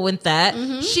comfortable with that,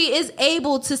 she is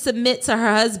able to submit to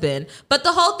her husband. But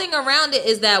the whole thing around it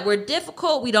is that we're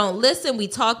difficult, we don't listen, we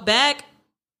talk back.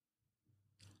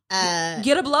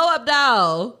 Get a blow up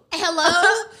doll.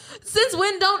 Hello? Since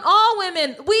when don't all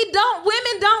women don't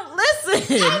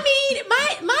listen? I mean,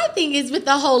 my thing is with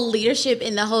the whole leadership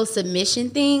and the whole submission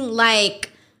thing,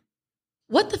 like,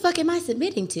 what the fuck am I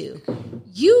submitting to?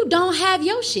 You don't have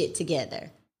your shit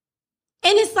together.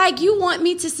 And it's like, you want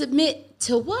me to submit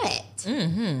to what?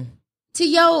 Mm-hmm. To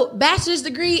your bachelor's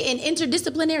degree in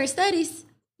interdisciplinary studies?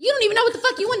 You don't even know what the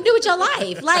fuck you want to do with your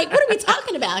life. Like, what are we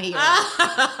talking about here?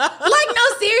 Like,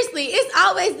 no, seriously. It's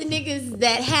always the niggas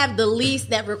that have the least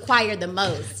that require the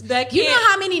most. You know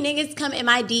how many niggas come in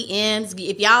my DMs?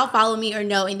 If y'all follow me or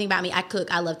know anything about me, I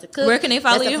cook. I love to cook. Where can they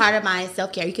follow you? That's a part of my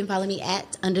self-care. You can follow me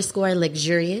at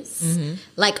 _luxurious. Mm-hmm.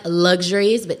 Like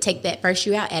luxurious, but take that first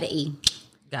U out, add an E.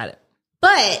 Got it.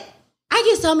 But I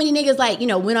get so many niggas like,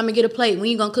 when I'm going to get a plate, when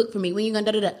you going to cook for me, when you going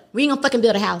to da-da-da, when you going to fucking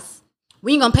build a house.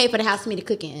 We ain't gonna pay for the house for me to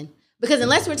cook in. Because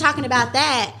unless we're talking about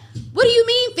that, what do you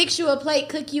mean fix you a plate,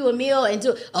 cook you a meal, and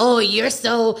do,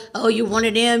 you're one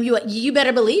of them. You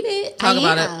better believe it. Talk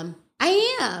about it.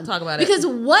 I am. Talk about it. Because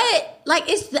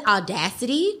it's the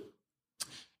audacity.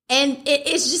 And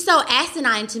it's just so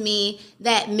asinine to me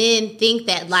that men think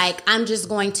that, like, I'm just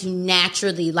going to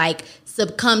naturally, like,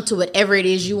 succumb to whatever it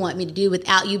is you want me to do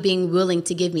without you being willing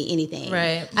to give me anything.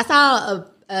 Right. I saw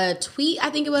a tweet, I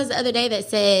think it was the other day, that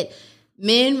said,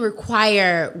 men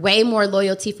require way more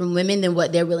loyalty from women than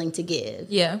what they're willing to give.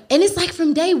 Yeah. And it's like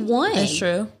from day one. That's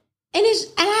true. And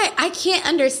I can't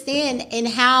understand in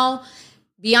how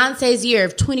Beyonce's year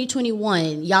of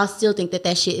 2021, y'all still think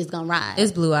that shit is gonna rise.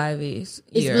 It's Blue Ivy's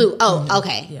year. It's Blue. Oh, mm-hmm.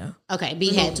 Okay. Yeah. Okay.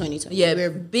 B had 2020. Yeah.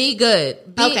 B good.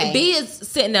 B is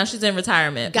sitting down. She's in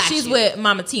retirement. She's with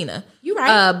Mama Tina. You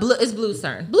right. It's Blue's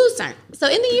turn. Blue's turn. So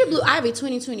in the year Blue Ivy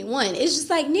 2021, it's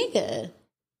just like, nigga,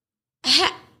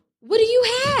 what do you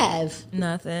have?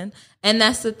 Nothing. And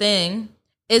that's the thing.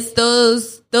 It's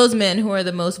those men who are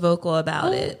the most vocal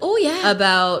about it. Oh, yeah.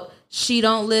 About she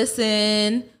don't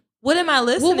listen. What am I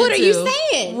listening to? Well, what are you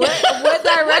saying? What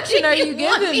direction are you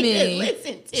giving me?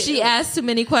 Listen to? She asked too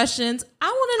many questions. I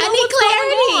want to know what's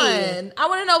going on. I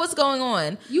want to know what's going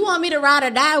on. You want me to ride or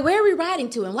die? Where are we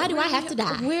riding to, and why do I have to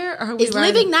die? Where are we? Is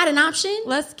living not an option?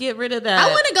 Let's get rid of that.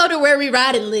 I want to go to where we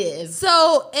ride and live.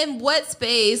 So, in what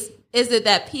space is it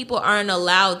that people aren't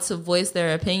allowed to voice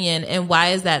their opinion, and why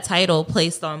is that title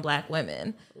placed on Black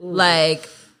women? Ooh. Like,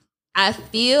 I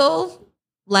feel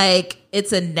like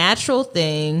it's a natural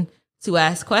thing to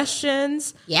ask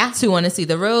questions, to want to see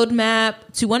the roadmap,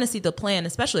 to want to see the plan,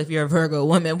 especially if you're a Virgo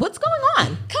woman. What's going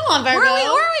on? Come on, Virgo. Where are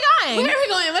we going? Where are we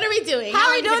going? What are we doing? How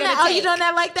are we doing that? Oh, you doing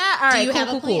that like that? All right, Do you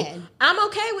have a plan? Cool. I'm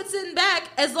okay with sitting back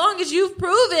as long as you've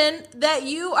proven that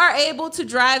you are able to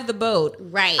drive the boat.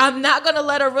 Right. I'm not going to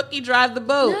let a rookie drive the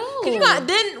boat. No.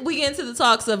 Then we get into the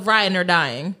talks of riding or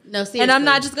dying. No, seriously. And I'm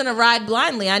not just going to ride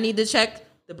blindly. I need to check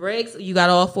the brakes. You got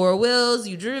all four wheels.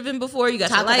 You driven before. You got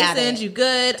your license. You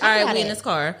good. All right, we in this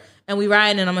car. And we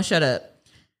riding and I'm going to shut up.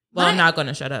 Well, I'm not going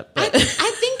to shut up. But. I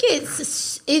think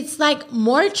it's like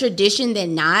more tradition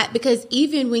than not, because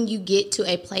even when you get to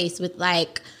a place with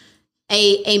like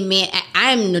a man,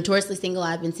 I'm notoriously single.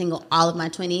 I've been single all of my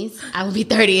 20s. I will be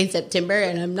 30 in September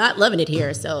and I'm not loving it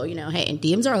here. So, hey, and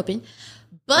DMs are open.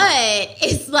 But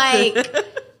it's like...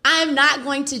 I'm not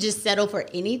going to just settle for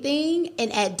anything.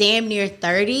 And at damn near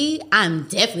 30, I'm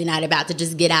definitely not about to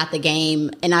just get out the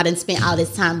game. And I done spent all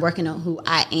this time working on who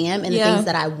I am and the things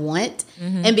that I want.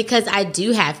 Mm-hmm. And because I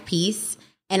do have peace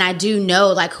and I do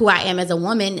know like who I am as a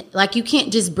woman, like you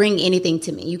can't just bring anything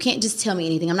to me. You can't just tell me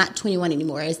anything. I'm not 21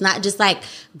 anymore. It's not just like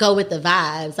go with the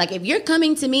vibes. Like if you're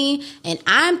coming to me and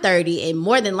I'm 30 and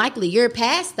more than likely you're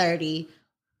past 30,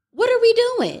 what are we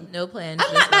doing? No plan.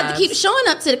 I'm not about to keep showing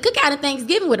up to the cookout of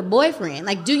Thanksgiving with a boyfriend.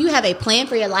 Like, do you have a plan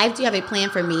for your life? Do you have a plan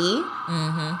for me?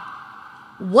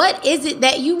 Mm-hmm. What is it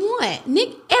that you want?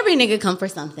 Every nigga come for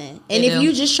something. And if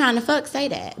you just trying to fuck, say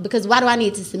that. Because why do I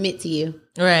need to submit to you?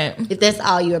 Right. If that's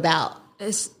all you're about.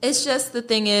 It's just the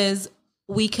thing is,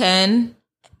 we can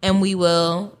and we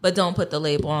will, but don't put the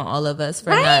label on all of us for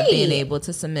not being able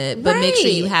to submit. But make sure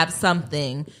you have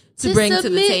something to bring to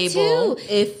the table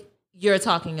if you're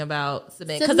talking about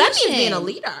submitting, because that means being a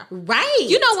leader, right?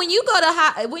 When you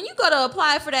go to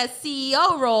apply for that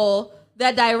CEO role,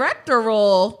 that director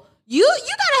role, you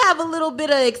gotta have a little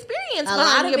bit of experience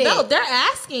behind your belt. They're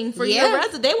asking for your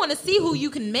resume. They want to see who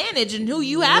you can manage and who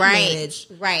you have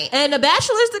managed. Right. And a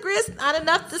bachelor's degree is not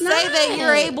enough to say that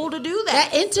you're able to do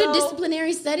that. That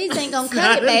interdisciplinary studies ain't gonna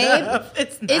cut it, babe.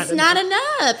 It's not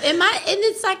enough. And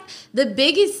it's like the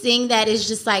biggest thing that is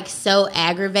just like so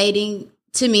aggravating.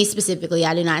 To me specifically,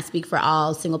 I do not speak for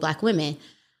all single Black women,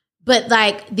 but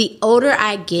like the older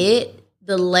I get,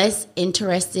 the less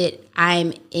interested I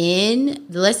am in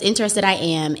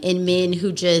men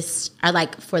who just are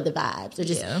like for the vibes or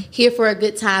just here for a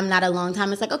good time, not a long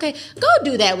time. It's like, okay, go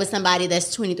do that with somebody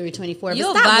that's 23, 24. But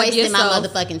stop wasting my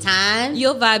motherfucking time.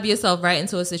 You'll vibe yourself right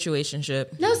into a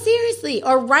situationship. No, seriously.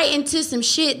 Or right into some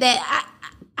shit that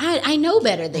I know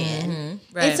better than.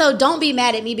 Mm-hmm. Right. And so don't be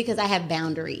mad at me because I have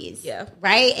boundaries. Yeah.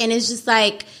 Right? And it's just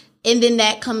like, and then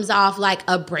that comes off like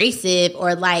abrasive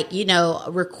or like, you know,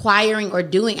 requiring or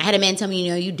doing. I had a man tell me,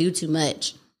 you know, you do too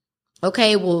much.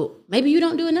 Okay, well, maybe you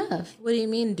don't do enough. What do you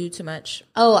mean do too much?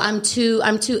 Oh, I'm too,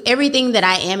 everything that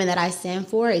I am and that I stand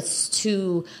for is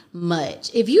too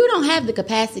much. If you don't have the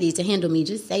capacity to handle me,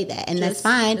 just say that. And that's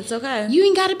fine. It's okay. You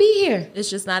ain't got to be here. It's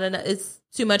just not enough. It's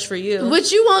too much for you.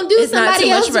 But you won't do it's somebody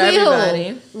not else too much for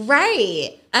everybody.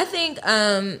 Right. I think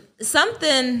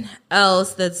something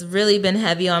else that's really been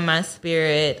heavy on my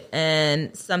spirit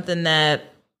and something that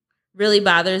really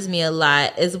bothers me a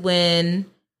lot is when,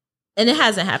 and it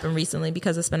hasn't happened recently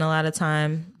because I spent a lot of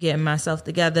time getting myself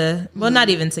together. Well, not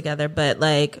even together, but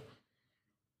like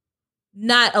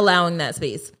not allowing that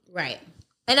space. Right.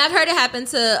 And I've heard it happen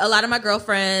to a lot of my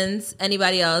girlfriends,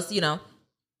 anybody else, you know.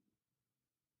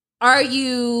 Are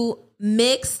you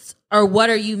mixed or what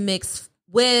are you mixed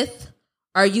with?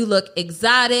 Are you look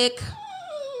exotic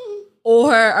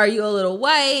or are you a little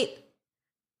white?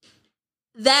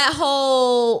 That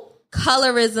whole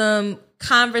colorism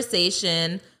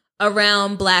conversation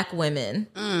around Black women.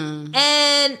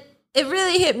 And it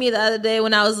really hit me the other day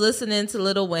when I was listening to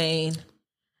Lil Wayne.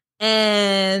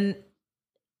 And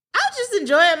I was just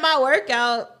enjoying my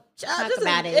workout. Talk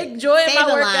about it. Enjoying Say my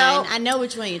the workout. line. I know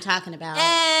which one you're talking about.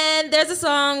 And there's a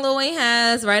song Lil Wayne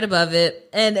has right above it.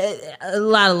 And a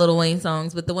lot of Lil Wayne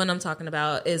songs, but the one I'm talking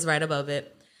about is right above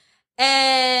it.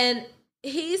 And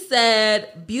he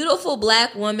said, beautiful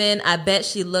Black woman, I bet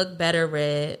she look better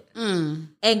red. And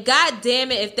God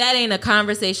damn it, if that ain't a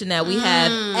conversation that we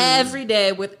have every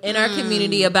day within our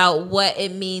community about what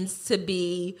it means to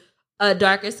be a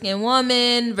darker skinned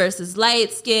woman versus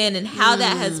light skin and how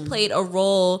that has played a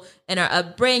role in our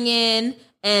upbringing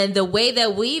and the way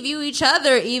that we view each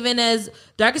other, even as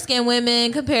darker skinned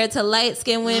women compared to light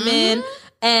skinned women,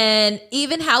 and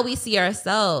even how we see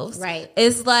ourselves. Right.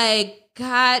 It's like,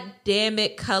 God damn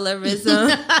it,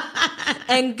 colorism.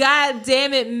 And God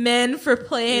damn it, men for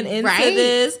playing into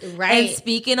this and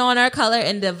speaking on our color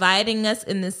and dividing us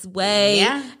in this way.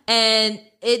 Yeah. And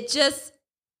it just...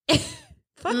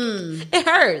 It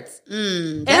hurts.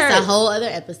 That's hurts. a whole other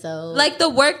episode. Like the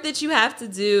work that you have to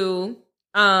do.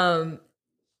 I'm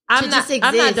not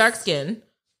dark skinned.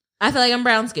 I feel like I'm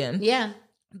brown skinned. Yeah.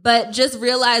 But just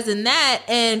realizing that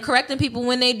and correcting people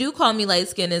when they do call me light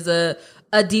skinned is a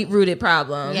deep rooted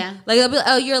problem. Yeah. Like they'll be like,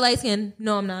 oh, you're light skinned.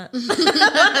 No, I'm not. Like, no,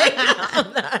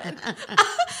 I'm not.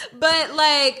 But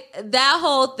like that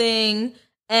whole thing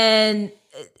and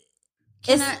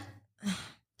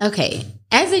okay.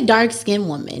 As a dark-skinned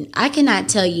woman, I cannot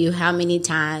tell you how many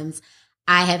times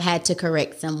I have had to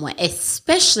correct someone,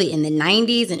 especially in the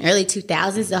 90s and early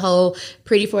 2000s, the whole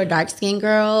pretty for a dark-skinned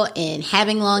girl and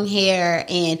having long hair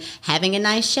and having a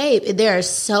nice shape. There are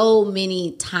so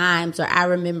many times where I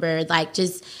remember like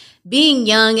just being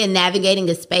young and navigating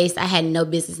a space I had no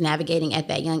business navigating at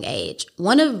that young age.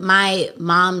 One of my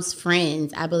mom's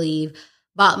friends, I believe,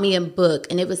 bought me a book,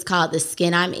 and it was called The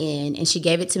Skin I'm In, and she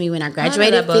gave it to me when I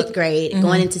graduated 5th grade,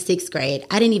 going into 6th grade.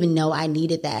 I didn't even know I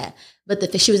needed that,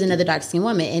 but she was another dark-skinned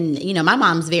woman, and, you know, my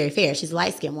mom's very fair. She's a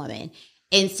light-skinned woman,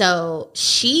 and so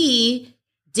she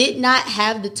did not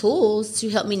have the tools to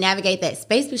help me navigate that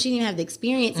space, but she didn't have the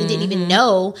experience and didn't even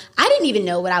know. I didn't even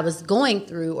know what I was going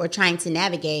through or trying to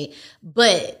navigate,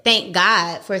 but thank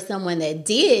God for someone that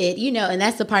did, you know, and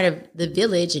that's a part of the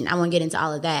village, and I won't get into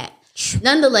all of that.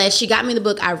 Nonetheless, she got me the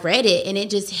book. I read it, and it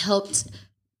just helped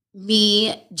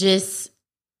me just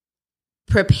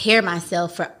prepare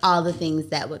myself for all the things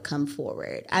that would come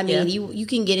forward. I mean, you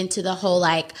can get into the whole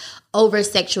like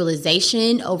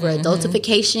over-sexualization,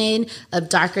 over-adultification of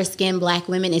darker-skinned Black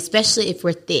women, especially if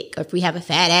we're thick or if we have a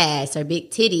fat ass or big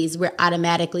titties. We're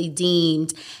automatically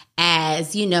deemed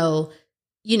as, you know,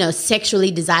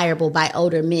 sexually desirable by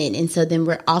older men. And so then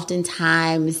we're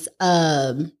oftentimes...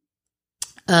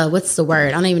 what's the word?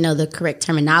 I don't even know the correct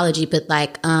terminology, but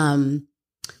like,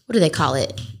 what do they call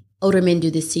it? Older men do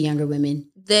this to younger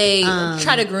women. They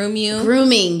try to groom you.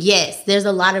 Grooming, yes. There's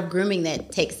a lot of grooming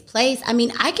that takes place. I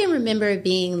mean, I can remember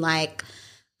being like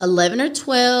 11 or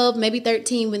 12, maybe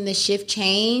 13 when the shift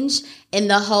changed and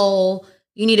the whole,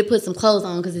 you need to put some clothes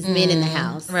on because it's men in the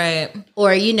house. Right.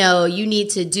 Or, you know, you need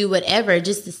to do whatever,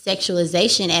 just the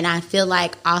sexualization. And I feel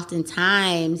like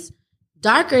oftentimes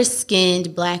darker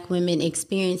skinned Black women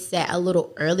experience that a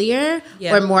little earlier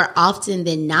or more often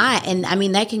than not. And I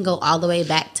mean, that can go all the way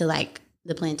back to like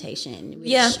the plantation,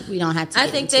 which we don't have to. I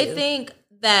think they think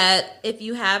that if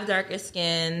you have darker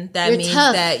skin, that means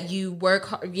that you work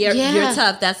hard. You're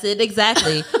tough. That's it.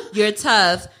 Exactly. You're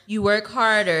tough. You work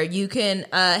harder. You can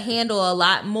handle a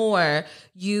lot more.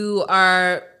 You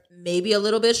are maybe a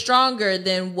little bit stronger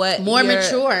than what more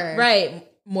mature. Right.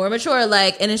 More mature.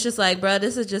 Like, and it's just like, bro,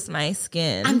 this is just my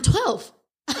skin. I'm 12.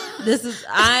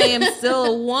 I am still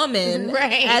a woman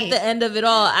at the end of it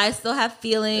all. I still have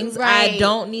feelings. I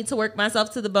don't need to work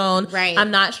myself to the bone.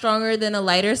 I'm not stronger than a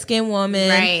lighter skinned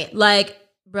woman. Like,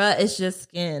 bruh, it's just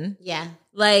skin. Yeah.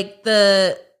 Like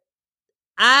I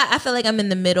feel like I'm in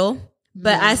the middle,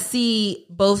 but I see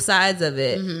both sides of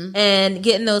it and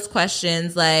getting those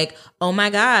questions like, oh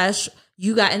my gosh,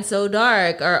 you gotten so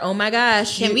dark, or oh my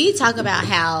gosh. Can we talk about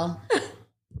how,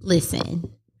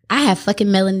 listen, I have fucking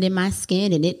melanin in my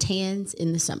skin and it tans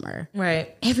in the summer.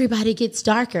 Right. Everybody gets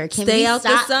darker. Can Stay we out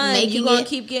stop the sun. making You gonna it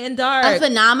keep getting dark. a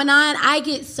phenomenon? I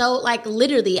get so, like,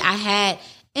 literally I had,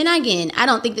 and again, I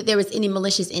don't think that there was any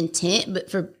malicious intent,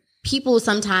 but for people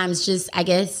sometimes just, I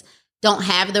guess, don't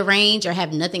have the range or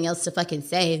have nothing else to fucking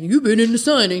say. You've been in the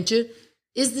sun, ain't you?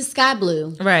 Is the sky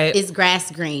blue? Right. Is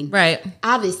grass green? Right.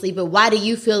 Obviously, but why do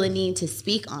you feel a need to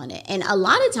speak on it? And a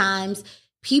lot of times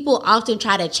people often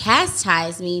try to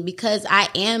chastise me because I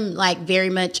am like very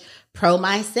much pro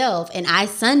myself and I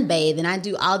sunbathe and I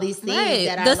do all these things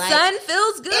that are the like, sun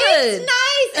feels good. It's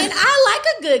nice. And I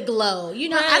like a good glow. You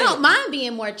know, I don't mind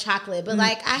being more chocolate, but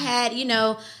like I had, you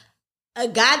know, a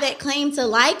guy that claimed to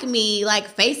like me,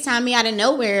 like FaceTime me out of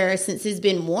nowhere since it's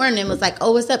been worn and was like,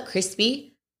 oh, what's up, crispy?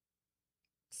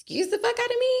 Excuse the fuck out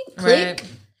of me. Click.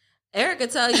 Right. Erica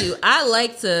tell you, I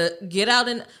like to get out,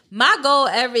 and my goal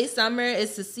every summer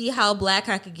is to see how black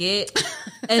I could get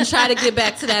and try to get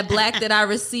back to that black that I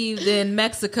received in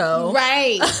Mexico.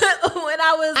 Right. When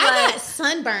I got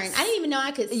sunburned. I didn't even know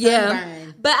I could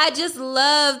sunburn. But I just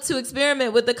love to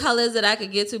experiment with the colors that I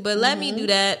could get to. But let me do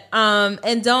that.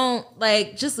 And don't,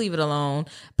 like, just leave it alone.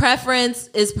 Preference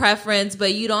is preference,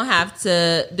 but you don't have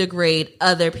to degrade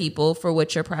other people for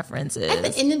what your preference is. At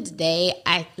the end of the day,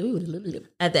 At the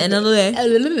end of the day. At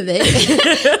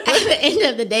the end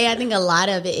of the day, I think a lot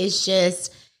of it is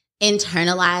just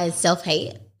internalized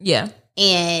self-hate. Yeah.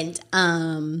 And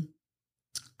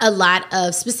a lot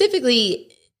of, specifically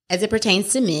as it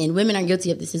pertains to men, women are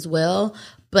guilty of this as well.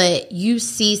 But you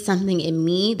see something in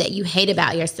me that you hate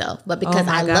about yourself. But because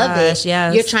I love it,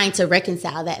 you're trying to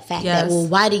reconcile that fact that, well,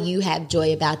 why do you have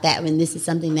joy about that when this is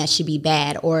something that should be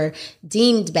bad or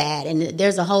deemed bad? And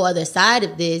there's a whole other side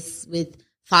of this with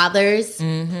fathers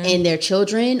and their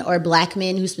children, or black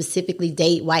men who specifically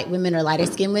date white women or lighter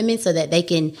skinned women so that they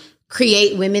can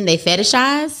create women they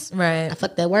fetishize. Right. I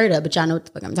fucked that word up, but y'all know what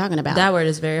the fuck I'm talking about. That word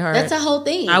is very hard. That's a whole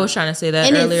thing. I was trying to say that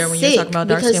and earlier when you were talking about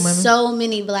dark skinned women. So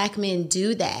many black men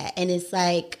do that. And it's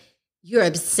like you're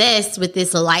obsessed with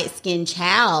this light skinned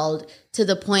child to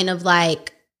the point of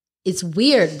like, it's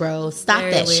weird, bro. Stop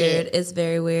that shit. It's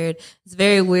very weird. It's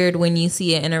very weird when you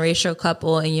see an interracial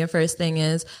couple and your first thing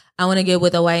is, I want to get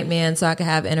with a white man so I can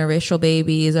have interracial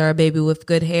babies, or a baby with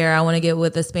good hair. I want to get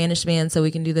with a Spanish man so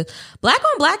we can do this. Black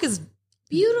on black is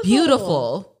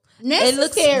beautiful. Necessary. It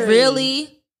looks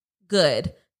really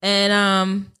good. And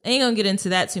I ain't gonna get into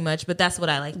that too much, but that's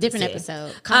what I like. Different to see.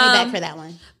 episode. Call me back for that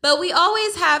one. But we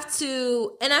always have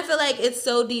to, and I feel like it's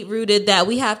so deep rooted that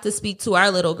we have to speak to our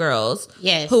little girls,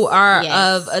 who are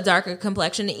of a darker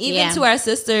complexion, even to our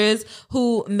sisters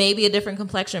who may be a different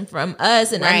complexion from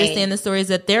us, and understand the stories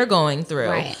that they're going through.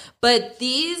 Right. But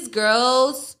these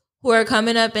girls who are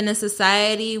coming up in a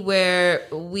society where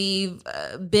we've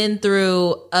been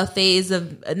through a phase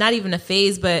of, not even a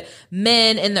phase, but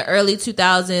men in the early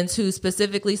 2000s who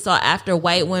specifically sought after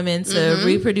white women to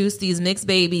reproduce these mixed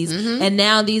babies. And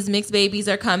now these mixed babies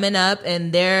are coming up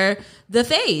and they're the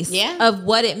face of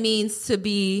what it means to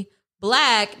be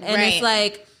black. And it's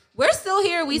like, we're still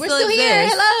here. We're still exist. Here.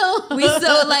 Hello. We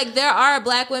still, like, there are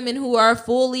black women who are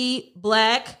fully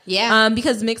black. Yeah.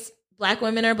 Because mixed black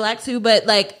women are black too, but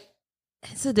like,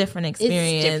 it's a different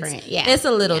experience. It's different. Yeah. It's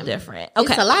a little different.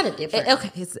 Okay. It's a lot of different.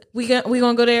 Okay. We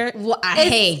gonna go there? Well,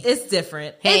 it's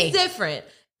different. It's different.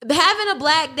 Having a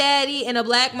black daddy and a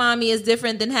black mommy is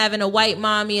different than having a white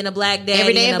mommy and a black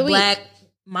daddy and a black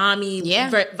mommy,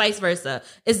 vice versa.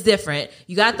 It's different.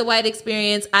 You got the white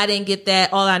experience. I didn't get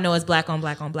that. All I know is black on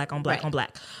black on black on black on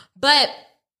black. But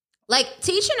like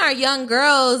teaching our young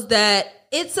girls that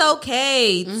it's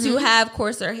okay to have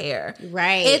coarser hair.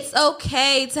 Right. It's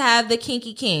okay to have the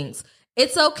kinky kinks.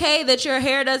 it's okay that your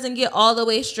hair doesn't get all the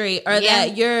way straight, or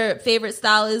that your favorite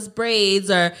style is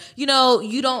braids, or, you know,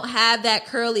 you don't have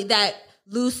that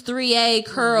loose 3A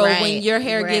curl when your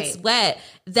hair gets wet.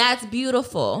 That's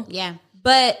beautiful. Yeah.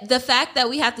 But the fact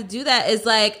that we have to do that is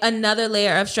like another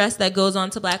layer of stress that goes on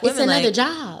to Black women. It's another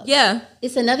job. Yeah.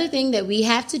 It's another thing that we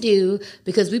have to do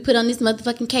because we put on this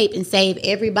motherfucking cape and save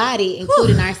everybody,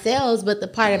 including ourselves. But the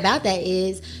part about that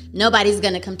is nobody's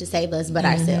going to come to save us but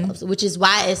ourselves, which is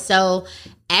why it's so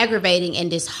aggravating and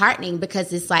disheartening,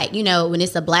 because it's like, you know, when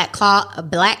it's a black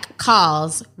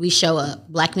cause, we show up.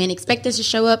 Black men expect us to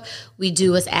show up. We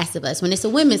do what's asked of us. When it's a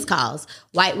women's cause,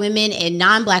 white women and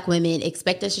non-black women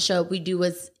expect us to show up. We do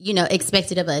what's, you know,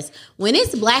 expected of us. When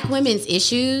it's Black women's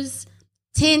issues,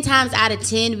 10 times out of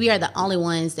 10, we are the only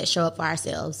ones that show up for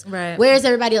ourselves. Right. Where's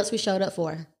everybody else we showed up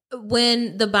for?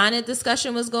 When the bonnet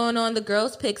discussion was going on, the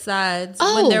girls picked sides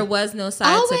when there was no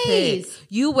side to pick.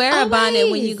 You wear a bonnet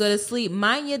when you go to sleep.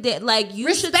 Mind your day. Like,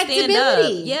 you should stand up.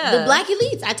 Yeah. The Black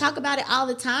elites. I talk about it all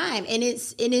the time. And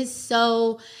it is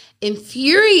so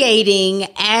infuriating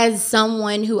as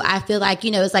someone who I feel like,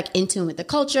 you know, is like in tune with the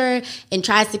culture and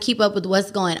tries to keep up with what's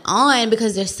going on,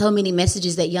 because there's so many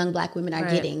messages that young Black women are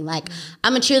getting. Like,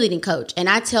 I'm a cheerleading coach, and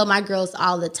I tell my girls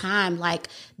all the time, like,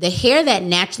 the hair that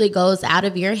naturally goes out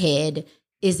of your head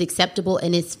is acceptable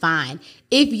and it's fine.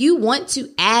 If you want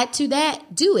to add to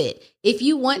that, do it. If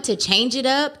you want to change it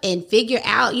up and figure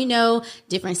out, you know,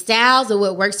 different styles or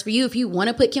what works for you, if you want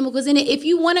to put chemicals in it, if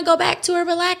you want to go back to a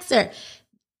relaxer,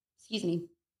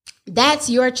 that's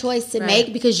your choice to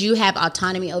make, because you have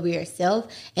autonomy over yourself.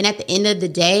 And at the end of the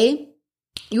day,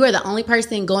 you are the only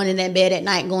person going in that bed at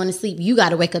night, going to sleep. You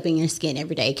got to wake up in your skin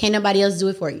every day. Can't nobody else do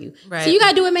it for you. Right. So you got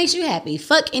to do what makes you happy.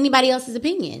 Fuck anybody else's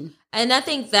opinion. And I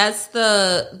think that's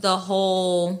the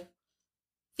whole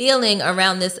feeling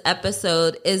around this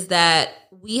episode, is that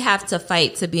we have to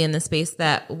fight to be in the space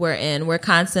that we're in. We're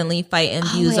constantly fighting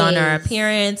views on our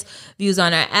appearance, views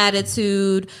on our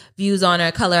attitude, views on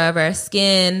our color of our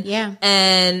skin. Yeah.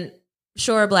 And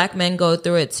sure, Black men go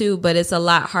through it too, but it's a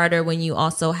lot harder when you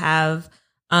also have,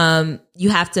 you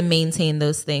have to maintain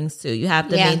those things too. You have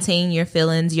to maintain your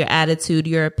feelings, your attitude,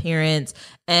 your appearance,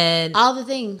 and all the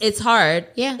things. It's hard.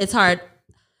 Yeah. It's hard.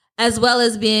 As well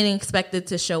as being expected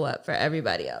to show up for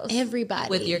everybody else.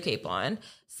 Everybody. With your cape on.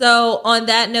 So on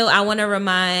that note, I want to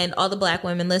remind all the Black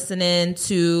women listening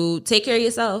to take care of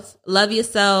yourself. Love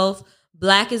yourself.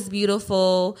 Black is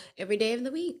beautiful. Every day of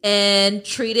the week. And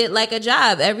treat it like a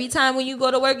job. Every time when you go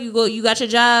to work, you got your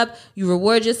job, you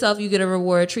reward yourself, you get a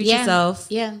reward, treat yourself.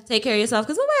 Yeah. Take care of yourself,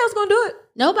 because nobody else going to do it.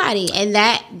 Nobody. And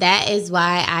that is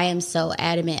why I am so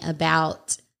adamant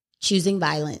about choosing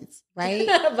violence. Right?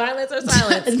 Violence or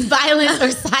silence. Violence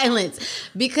or silence.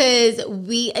 Because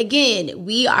we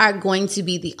are going to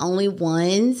be the only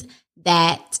ones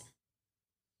that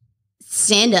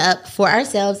stand up for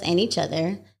ourselves and each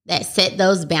other, that set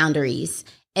those boundaries,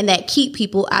 and that keep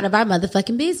people out of our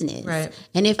motherfucking business. Right.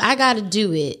 And if I got to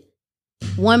do it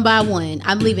one by one,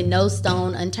 I'm leaving no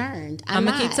stone unturned. I'm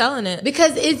going to keep telling it.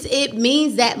 Because it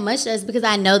means that much to us, because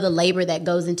I know the labor that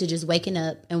goes into just waking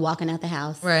up and walking out the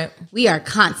house. Right. We are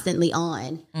constantly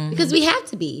on because we have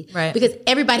to be. Right. Because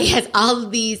everybody has all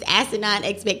of these asinine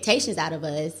expectations out of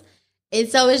us. And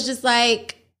so it's just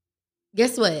like,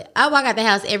 guess what? I walk out the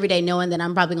house every day knowing that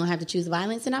I'm probably going to have to choose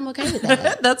violence, and I'm okay with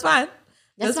that. That's fine.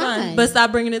 That's fine. But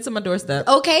stop bringing it to my doorstep.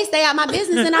 Okay, stay out my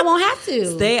business and I won't have to.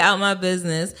 Stay out my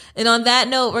business. And on that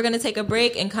note, we're going to take a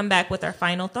break and come back with our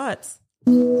final thoughts.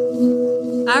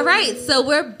 All right, so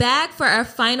we're back for our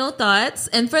final thoughts.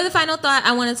 And for the final thought,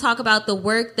 I want to talk about the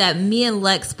work that me and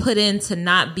Lex put in to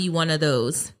not be one of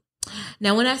those.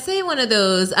 Now, when I say one of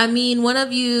those, I mean one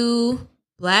of you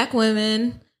Black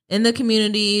women in the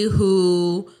community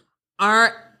who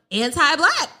are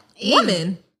anti-Black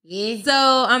women. Yeah.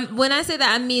 So when I say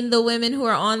that, I mean the women who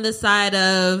are on the side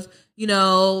of, you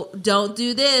know, don't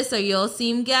do this or you'll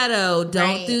seem ghetto.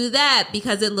 Don't do that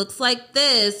because it looks like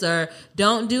this, or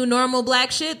don't do normal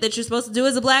Black shit that you're supposed to do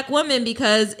as a Black woman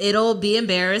because it'll be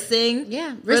embarrassing.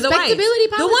 Yeah. For the whites. Respectability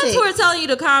politics. The ones who are telling you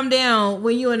to calm down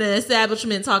when you're in an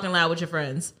establishment talking loud with your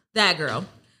friends. That girl.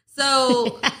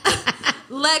 So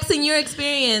Lex, in your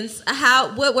experience,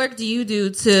 what work do you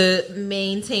do to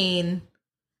maintain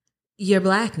your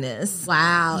Blackness?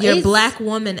 Wow. Your Black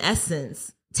woman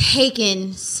essence.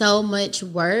 Taken so much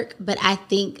work, but I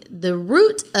think the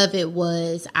root of it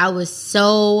was I was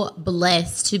so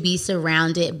blessed to be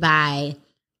surrounded by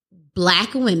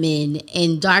Black women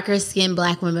and darker skinned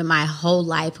Black women my whole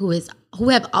life who has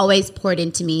always poured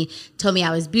into me, told me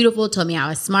I was beautiful, told me I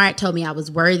was smart, told me I was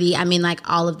worthy. I mean, like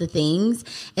all of the things.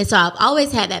 And so I've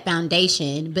always had that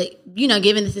foundation. But, you know,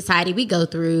 given the society we go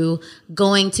through,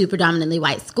 going to predominantly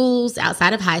white schools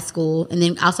outside of high school, and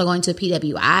then also going to a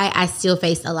PWI, I still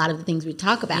faced a lot of the things we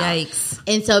talk about. Yikes.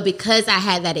 And so because I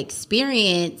had that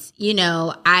experience, you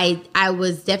know, I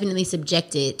was definitely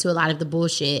subjected to a lot of the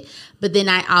bullshit. But then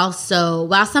I also,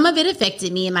 while some of it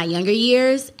affected me in my younger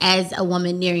years as a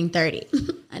woman nearing 30,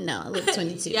 I know, I look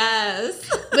 22. Yes.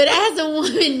 But as a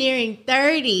woman nearing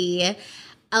 30,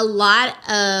 a lot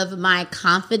of my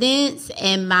confidence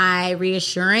and my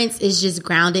reassurance is just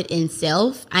grounded in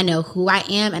self. I know who I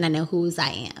am and I know whose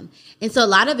I am. And so a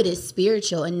lot of it is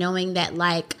spiritual, and knowing that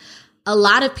like a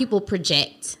lot of people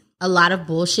project a lot of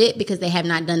bullshit because they have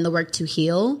not done the work to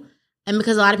heal. And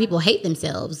because a lot of people hate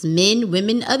themselves, men,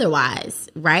 women, otherwise,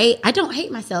 right? I don't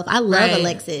hate myself. I love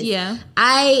Alexis. Yeah.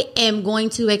 I am going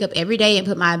to wake up every day and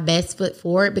put my best foot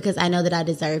forward because I know that I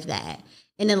deserve that.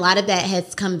 And a lot of that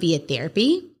has come via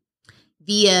therapy,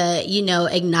 via, you know,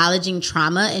 acknowledging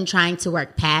trauma and trying to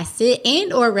work past it,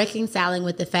 and or reconciling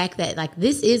with the fact that like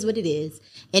this is what it is.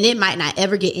 And it might not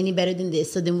ever get any better than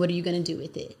this. So then what are you going to do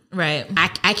with it? Right.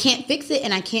 I can't fix it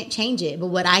and I can't change it. But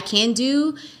what I can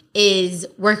do is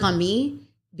work on me,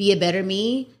 be a better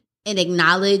me, and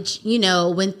acknowledge, you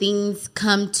know, when things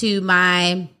come to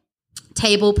my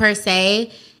table per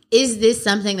se, is this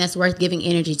something that's worth giving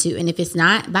energy to? And if it's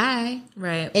not, bye.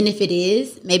 Right. And if it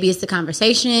is, maybe it's a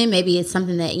conversation, maybe it's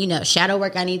something that, you know, shadow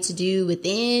work I need to do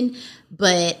within.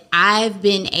 But I've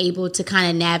been able to kind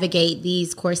of navigate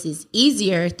these courses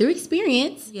easier through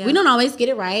experience. Yeah. We don't always get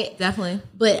it right. Definitely.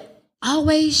 But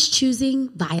always choosing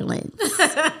violence.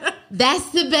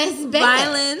 That's the best bet.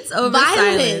 Violence over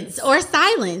silence. Or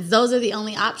silence. Those are the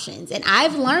only options. And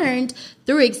I've learned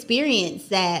through experience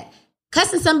that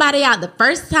cussing somebody out the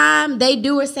first time they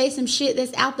do or say some shit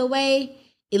that's out the way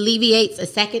alleviates a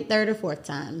second, third, or fourth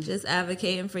time. Just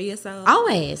advocating for yourself.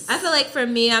 Always. I feel like for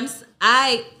me,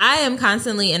 I am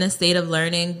constantly in a state of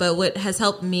learning, but what has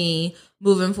helped me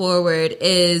moving forward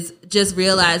is just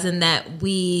realizing that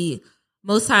we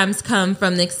most times come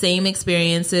from the same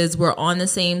experiences. We're on the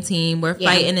same team. We're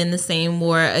fighting in the same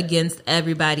war against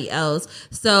everybody else.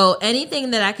 So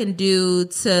anything that I can do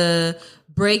to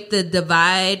break the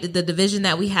division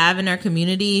that we have in our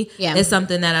community is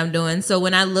something that I'm doing. So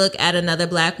when I look at another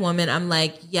Black woman, I'm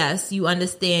like, yes, you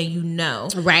understand, you know.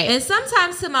 Right. And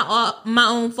sometimes to my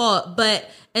own fault, but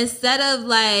instead of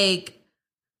like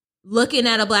looking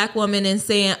at a Black woman and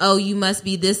saying, oh, you must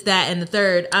be this, that, and the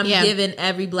third, I'm giving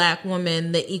every Black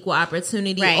woman the equal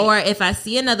opportunity. Right. Or if I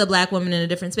see another Black woman in a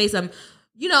different space, I'm,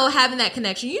 you know, having that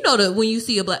connection. You know that when you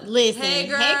see a Black... Listen, hey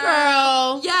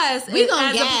girl. Yes. We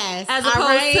gonna gas. As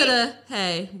opposed to the,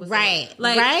 hey. Right.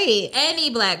 Like, any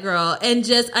Black girl. And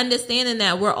just understanding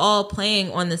that we're all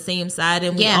playing on the same side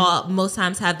and we all most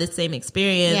times have the same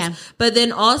experience. Yeah. But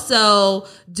then also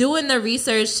doing the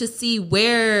research to see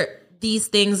where these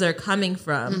things are coming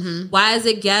from. Mm-hmm. Why is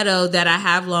it ghetto that I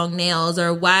have long nails?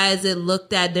 Or why is it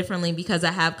looked at differently because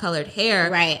I have colored hair?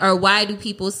 Right. Or why do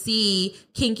people see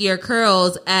kinkier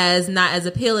curls as not as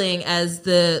appealing as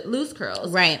the loose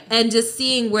curls? Right. And just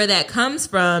seeing where that comes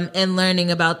from and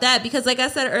learning about that. Because like I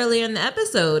said earlier in the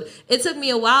episode, it took me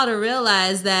a while to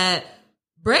realize that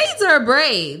braids are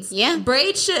braids. Yeah.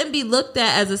 Braids shouldn't be looked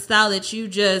at as a style that you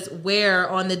just wear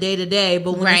on the day to day,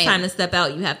 but when it's time to step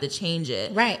out, you have to change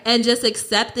it. Right. And just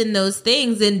accepting those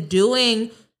things and doing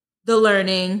the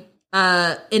learning,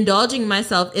 indulging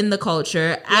myself in the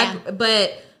culture. Yeah.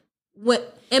 But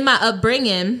in my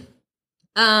upbringing,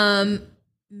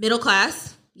 middle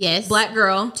class, Black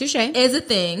girl, touche, is a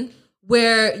thing.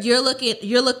 Where you're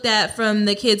looked at from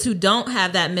the kids who don't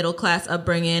have that middle class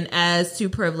upbringing as too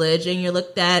privileged, and you're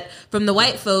looked at from the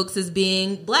white folks as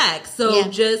being Black. So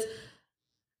just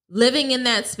living in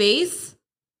that space,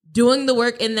 doing the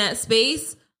work in that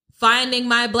space, finding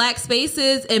my Black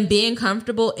spaces and being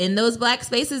comfortable in those Black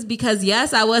spaces. Because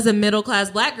yes, I was a middle class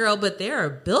Black girl, but there are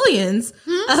billions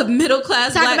of middle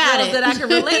class Black girls that I can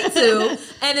relate to.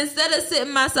 And instead of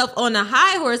sitting myself on a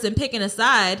high horse and picking a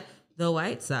side, the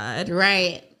white side,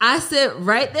 right, I sit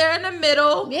right there in the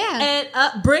middle, and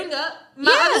bring up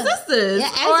my other sisters,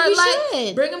 or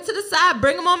like bring them to the side,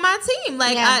 bring them on my team.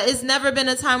 Like it's never been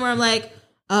a time where I'm like,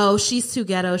 oh, she's too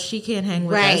ghetto, she can't hang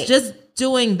with us. Just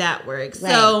doing that work.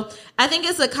 Right. So I think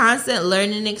it's a constant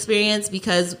learning experience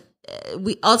because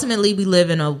we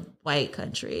live in a white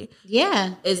country.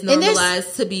 Yeah, it's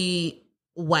normalized to be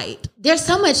white. There's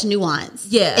so much nuance.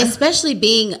 Yeah. Especially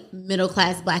being middle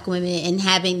class Black women and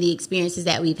having the experiences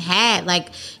that we've had. Like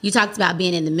you talked about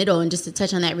being in the middle, and just to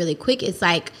touch on that really quick, it's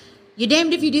like You're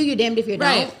damned if you do, you're damned if you don't.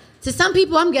 Right. To some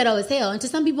people, I'm ghetto as hell, and to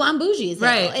some people, I'm bougie as hell.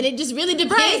 Right. And it just really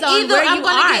depends Right. on Either where I'm you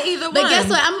gonna are. get either But one. guess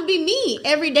what? I'm gonna be me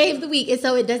every day of the week, and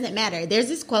so it doesn't matter. There's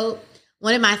this quote.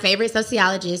 One of my favorite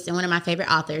sociologists and one of my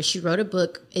favorite authors. She wrote a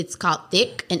book. It's called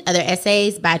 "Thick and Other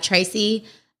Essays" by Tracy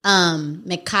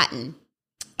McCotton.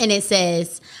 And it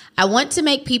says, I want to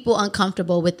make people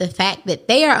uncomfortable with the fact that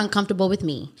they are uncomfortable with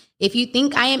me. If you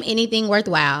think I am anything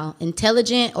worthwhile,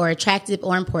 intelligent, or attractive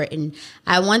or important,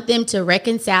 I want them to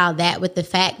reconcile that with the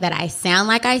fact that I sound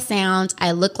like I sound,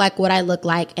 I look like what I look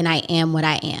like, and I am what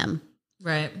I am.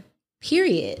 Right.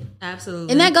 Period.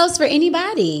 Absolutely. And that goes for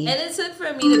anybody. And it took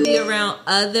for me to be around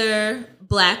other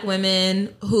Black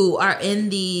women who are in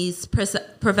these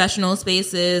professional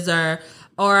spaces or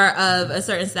of a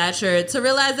certain stature to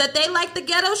realize that they like the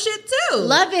ghetto shit too.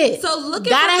 Love it. So looking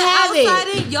Gotta from the have outside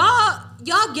it. in,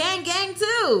 y'all gang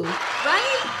too,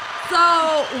 right?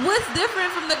 So what's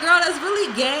different from the girl that's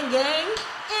really gang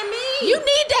and me? You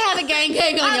need to have a gang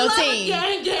on your love team.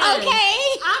 A gang. Okay.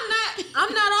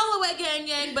 I'm not all the way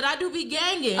gang, but I do be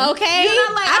ganging. Okay. You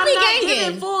know, like I I'm be not ganging.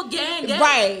 giving full gang.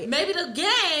 Right. Maybe the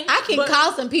gang. I can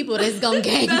call some people that's gonna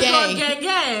gang.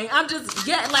 gang. I'm just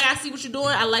getting like I see what you're doing.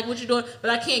 I like what you're doing, but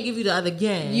I can't give you the other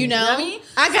gang. You know what I mean?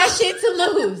 I got shit to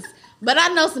lose, but I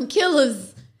know some killers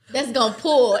that's gonna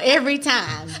pull every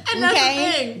time. And that's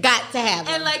the thing. Got to have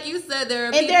them. And like you said, there are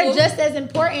and people, they're just as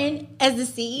important as the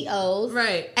CEOs,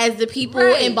 right? As the people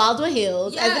Right. in Baldwin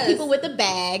Hills, as Yes. the people with the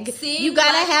bag. Seeing you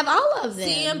gotta Black- have all of them.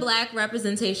 Seeing Black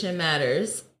representation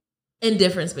matters in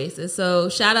different spaces. So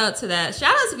shout out to that.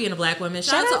 Shout out to being a Black woman.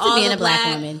 Shout out to all being the a Black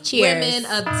Black women. Cheers. women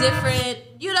of different.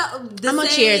 You know, I'm gonna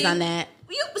cheers on that.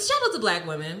 Shout out to Black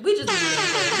women. We just do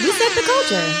that. We set the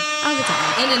culture all the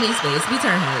time. In any space, we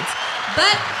turn heads.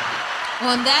 But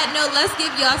on that note, let's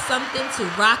give y'all something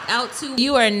to rock out to.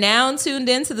 You are now tuned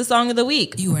in to the Song of the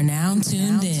Week. You are now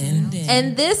tuned in.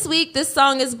 And this week, this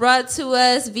song is brought to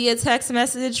us via text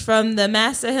message from the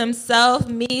master himself,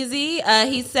 Meezy.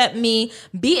 He sent me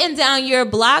Beating Down Your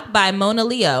Block by Mona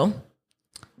Leo.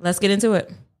 Let's get into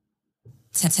it.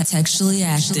 Textually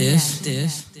active.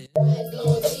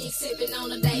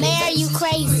 Mayor, you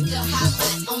crazy.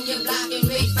 On your block and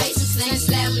red faces,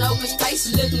 slamming open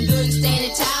spaces, looking good and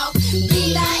standing tall.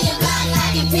 Beat down your block,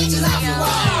 knocking pictures off the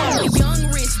wall.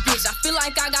 Young rich bitch, I feel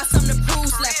like I got something to prove.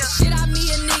 Slap the shit out me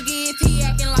a nigga if he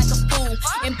acting like a fool.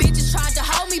 And bitches tried to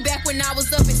hold me back when I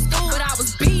was up in school, but I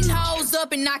was beating hoes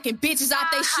up and knocking bitches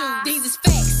out they shoes. These is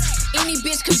facts. Any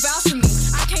bitch could vouch for me.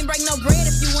 I can't break no bread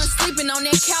if you weren't sleeping on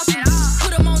that couch with me.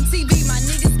 Put them on TV, my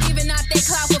niggas giving out that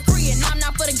clout for free, and I'm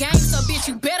not for the game, so bitch,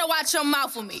 you better watch your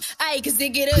mouth for me. Ayy, cause it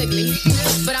get ugly.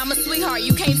 But I'm a sweetheart,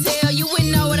 you can't tell. You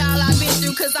wouldn't know what all I've been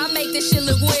through, cause I make this shit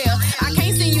look well. I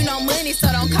can't send you no money, so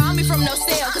don't call me from no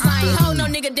cell, cause I ain't hold no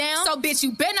nigga down. So bitch,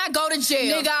 you better not go to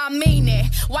jail. Nigga, I mean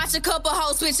that. Watch a couple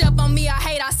hoes switch up on me, I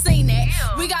hate, I seen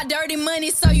that. We got dirty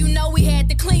money, so you know we had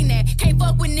to clean that. Can't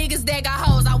fuck with niggas that got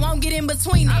hoes, I won't get in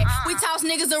between that. We toss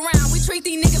niggas around, we treat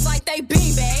these niggas like they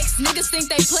beanbags. Niggas think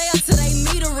they play till they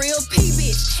meet a real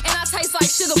P-bitch. And I taste like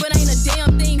sugar, but ain't a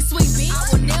damn thing sweet, bitch. I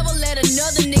will never let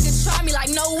another nigga try me like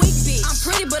no weak bitch. I'm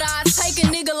pretty, but I take a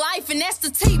nigga life, and that's the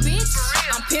T, bitch.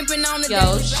 I'm pimping on the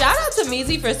Yo, shout out to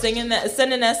Meezy for sending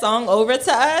that song over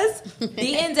to us.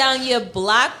 Beating Down Your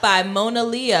Block by Mona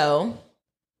Leo.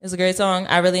 It's a great song.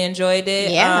 I really enjoyed it.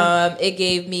 Yeah. It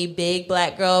gave me big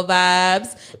Black girl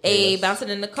vibes. Bouncing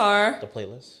in the car. The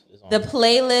playlist is on. The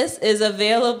playlist is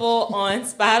available on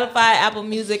Spotify, Apple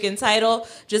Music, and Tidal.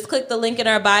 Just click the link in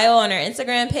our bio on our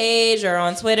Instagram page or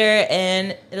on Twitter,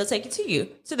 and it'll take you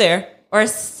to there. Or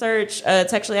search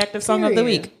Textually Active Song of the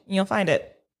Week, and you'll find it.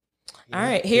 All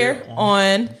right, here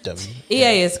on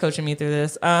EA is coaching me through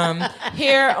this.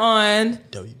 Here on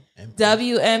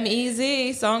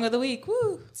WMEZ Song of the Week.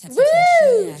 Woo!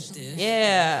 Textually active.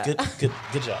 Yeah.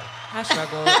 Good job. I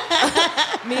struggled.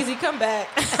 Meezy, come back.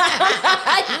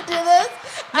 You do this?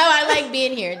 No, I like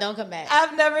being here. Don't come back.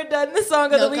 I've never done the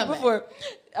Song of the Week before.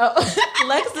 Oh,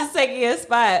 Lex is taking a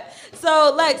spot.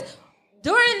 So, Lex,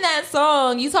 during that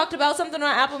song, you talked about something on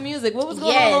Apple Music. What was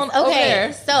going on over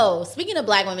there? So, speaking of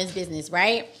Black women's business,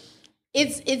 right?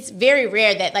 It's very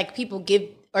rare that like people give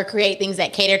or create things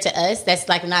that cater to us. That's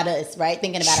like not us, right?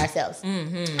 Thinking about ourselves.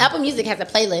 Mm-hmm. Apple Music has a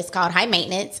playlist called High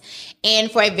Maintenance.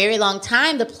 And for a very long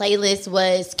time, the playlist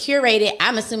was curated,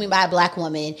 I'm assuming, by a Black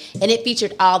woman. And it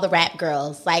featured all the rap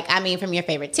girls. Like, I mean, from your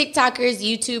favorite TikTokers,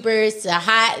 YouTubers, to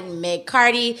Hot, Meg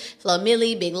Cardi, Flo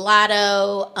Milli, Big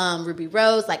Lotto, Ruby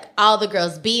Rose, like all the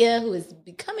girls. Bia, who is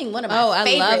becoming one of my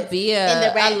favorites. I love Bia. In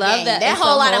the rap I love game. that. That It's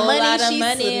whole a lot of whole money, lot of she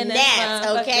money in snapped,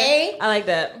 this okay? I like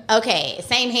that. Okay,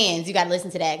 Same Hands. You got to listen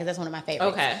to that because that's one of my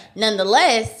favorites. Okay.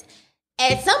 Nonetheless,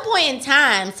 at some point in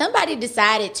time, somebody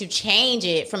decided to change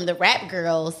it from the rap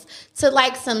girls to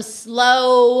like some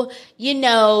slow,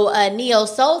 neo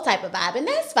soul type of vibe, and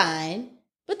that's fine.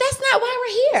 But that's not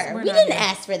why we're here. We didn't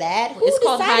ask for that. Who it's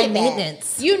called high decided that?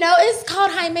 maintenance. It's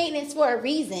called high maintenance for a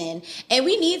reason. And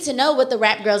we need to know what the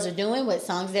rap girls are doing, what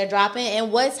songs they're dropping, and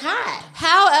what's hot.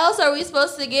 How else are we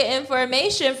supposed to get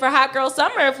information for Hot Girl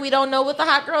Summer if we don't know what the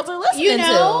hot girls are listening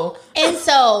to? And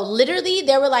so literally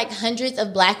there were like hundreds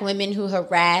of black women who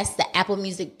harassed the Apple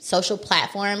Music social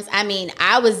platforms. I mean,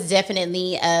 I was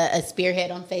definitely a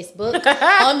spearhead on Facebook,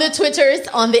 on the Twitters,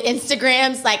 on the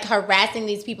Instagrams, like harassing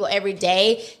these people every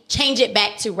day. Change it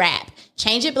back to rap.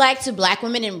 Change it back to black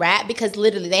women in rap, because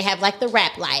literally they have like the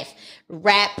rap life,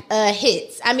 rap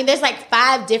hits. I mean, there's like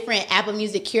 5 different Apple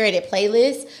Music curated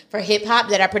playlists for hip hop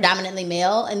that are predominantly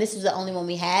male, and this was the only one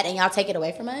we had, and y'all take it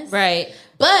away from us. Right.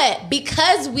 But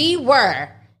because we were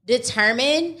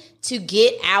determined to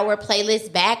get our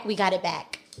playlist back, we got it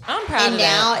back. I'm proud and of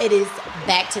that. now it is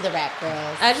back to the rap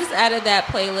girls. I just added that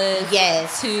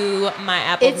playlist to my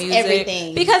Apple Music.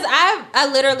 Everything. Because I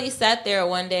literally sat there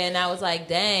one day and I was like,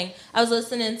 dang, I was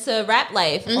listening to Rap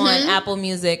Life on Apple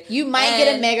Music. You might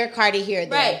get a Mega Cardi here or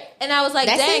there. Right. And I was like,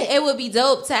 it would be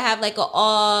dope to have like an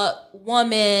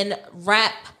all-woman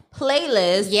rap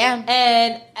playlist. Yeah.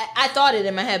 And I thought it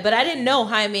in my head, but I didn't know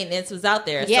High Maintenance was out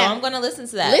there. Yeah. So I'm going to listen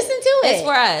to that. Listen to it. It's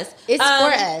for us. It's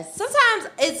for us.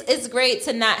 Sometimes it's great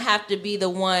to not have to be the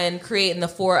one creating the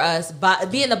for us,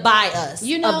 being the by us of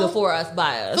the for us,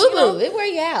 by us. Boo-boo, it wear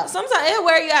you out. Sometimes it'll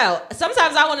wear you out.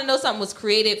 Sometimes I want to know something was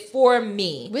created for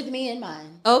me. With me in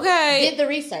mind. Okay. Did the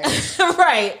research.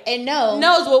 Right. And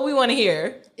knows what we want to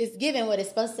hear. It's given what it's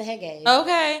supposed to have gave.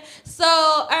 Okay. So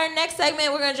our next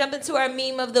segment, we're going to jump into our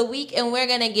meme of the week, and we're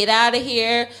going to get out of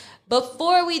here.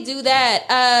 Before we do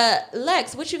that,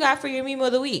 Lex, what you got for your meme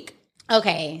of the week?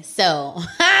 Okay, so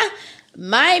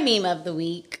my meme of the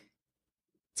week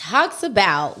talks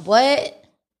about what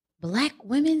black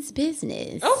women's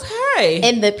business. Okay.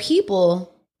 And the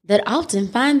people that often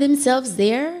find themselves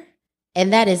there,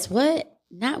 and that is what?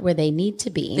 Not where they need to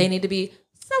be. They need to be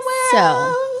somewhere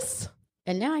else.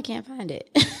 And now I can't find it.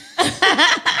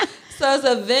 So it's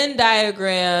a Venn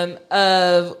diagram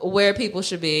of where people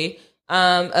should be.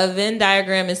 A Venn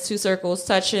diagram is 2 circles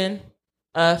touching.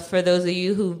 For those of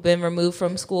you who've been removed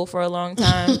from school for a long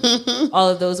time, all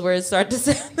of those words start to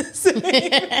sound the same.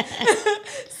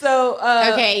 So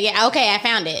okay, I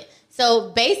found it. So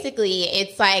basically,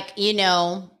 it's like,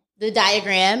 the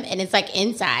diagram, and it's like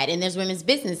inside, and there's women's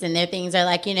business, and their things are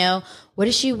like, what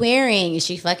is she wearing? Is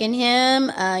she fucking him?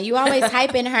 You always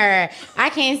hyping her. I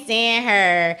can't stand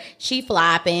her. She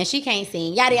flopping. She can't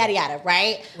sing. Yada, yada, yada,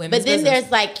 right? But then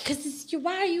there's like,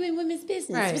 why are you in women's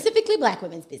business? Right. Specifically black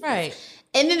women's business. Right.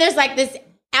 And then there's like this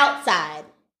outside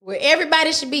where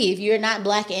everybody should be if you're not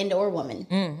black and or woman.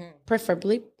 Mm-hmm.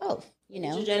 Preferably both,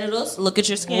 Your genitals, look at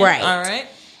your skin. Right. All right.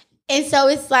 And so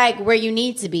it's like where you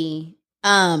need to be.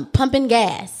 Pumping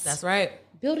gas. That's right.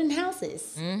 Building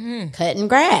houses. Mm-hmm. Cutting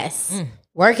grass.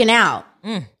 Working out.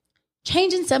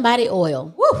 Changing somebody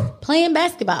oil. Woo. Playing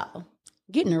basketball.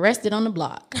 Getting arrested on the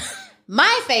block.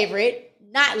 My favorite,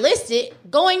 not listed,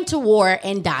 going to war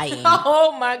and dying.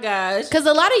 Oh my gosh. Because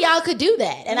a lot of y'all could do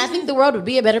that. And I think the world would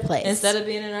be a better place. Instead of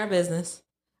being in our business.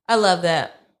 I love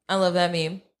that. I love that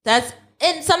meme.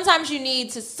 And sometimes you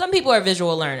need to, some people are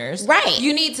visual learners. Right.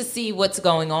 You need to see what's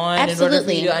going on Absolutely. in order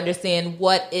for you to understand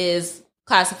what is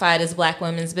classified as black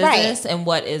women's business and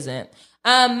what isn't.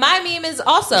 My meme is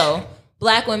also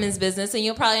black women's business, and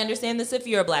you'll probably understand this if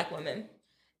you're a black woman.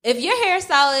 If your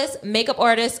hairstylist, makeup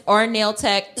artist, or nail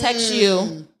tech texts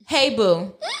you, hey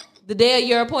boo, the day of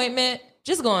your appointment,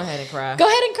 just go ahead and cry. Go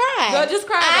ahead and cry. Just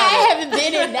cry. I haven't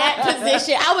been in that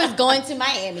position. I was going to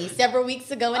Miami several weeks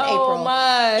ago in April.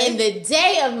 My. And the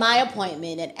day of my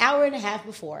appointment, an hour and a half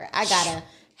before, I got a,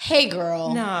 hey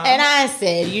girl. No. And I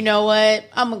said, you know what?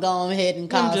 I'm going to go ahead and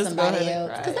call somebody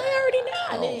else. Because I already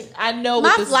know. I know my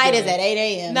what this flight is at 8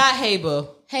 a.m. Not hey boo.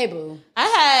 Hey boo.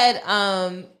 I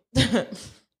had,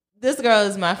 this girl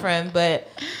is my friend, but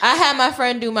I had my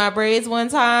friend do my braids one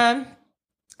time.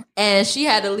 And she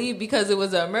had to leave because it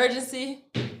was an emergency.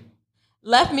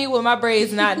 Left me with my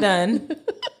braids not done.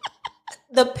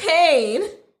 The pain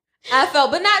I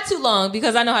felt, but not too long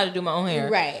because I know how to do my own hair.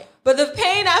 Right. But the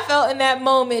pain I felt in that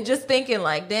moment, just thinking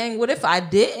like, dang, what if I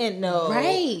didn't know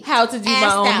how to do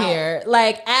my own hair?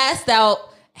 Like, assed out,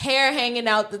 hair hanging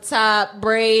out the top,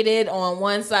 braided on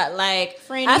one side. Like,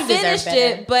 Friend, I finished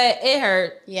it, but it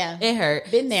hurt. Yeah. It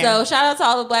hurt. Been there. So shout out to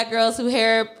all the black girls who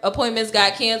hair appointments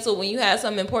got canceled when you had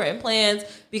some important plans.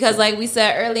 Because like we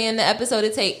said earlier in the episode,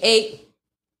 it take 8,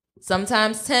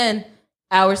 sometimes 10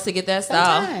 hours to get that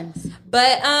style. Sometimes.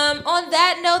 But on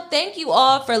that note, thank you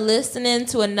all for listening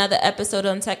to another episode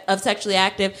of Textually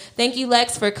Active. Thank you,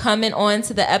 Lex, for coming on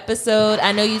to the episode.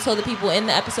 I know you told the people in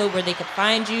the episode where they could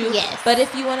find you. Yes. But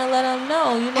if you want to let them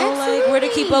know, like where to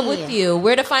keep up with you,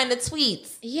 where to find the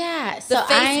tweets. Yeah. So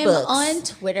I am on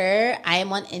Twitter. I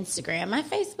am on Instagram. My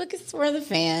Facebook is for the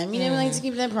fam. You know, we like to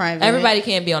keep that private. Everybody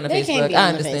can't be on the They Facebook. can't be I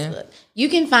on the understand. Facebook. You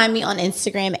can find me on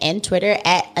Instagram and Twitter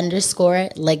at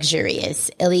 _luxurious.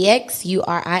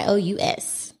 LEXURIOUS.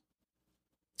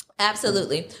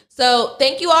 Absolutely. So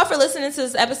thank you all for listening to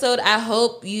this episode. I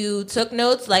hope you took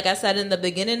notes. Like I said in the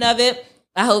beginning of it,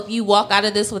 I hope you walk out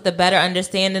of this with a better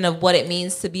understanding of what it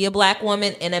means to be a Black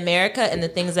woman in America and the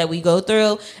things that we go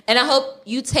through. And I hope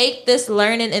you take this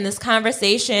learning and this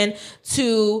conversation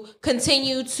to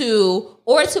continue to,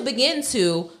 or to begin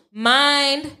to,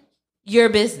 mind your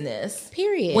business.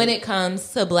 Period. When it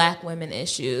comes to Black women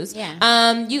issues.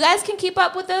 Yeah. You guys can keep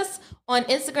up with us on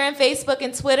Instagram, Facebook,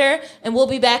 and Twitter. And we'll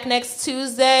be back next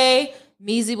Tuesday.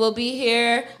 Meezy will be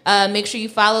here. Make sure you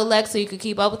follow Lex so you can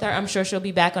keep up with her. I'm sure she'll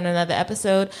be back on another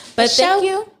episode. But thank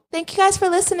you. Thank you guys for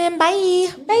listening.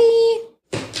 Bye. Bye.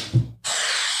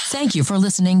 Thank you for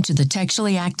listening to the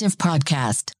Textually Active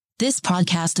podcast. This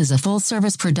podcast is a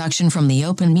full-service production from the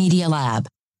Open Media Lab.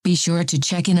 Be sure to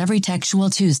check in every Textual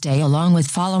Tuesday along with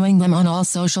following them on all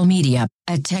social media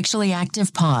at Textually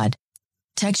Active Pod.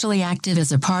 Textually Active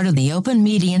is a part of the Open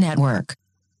Media Network.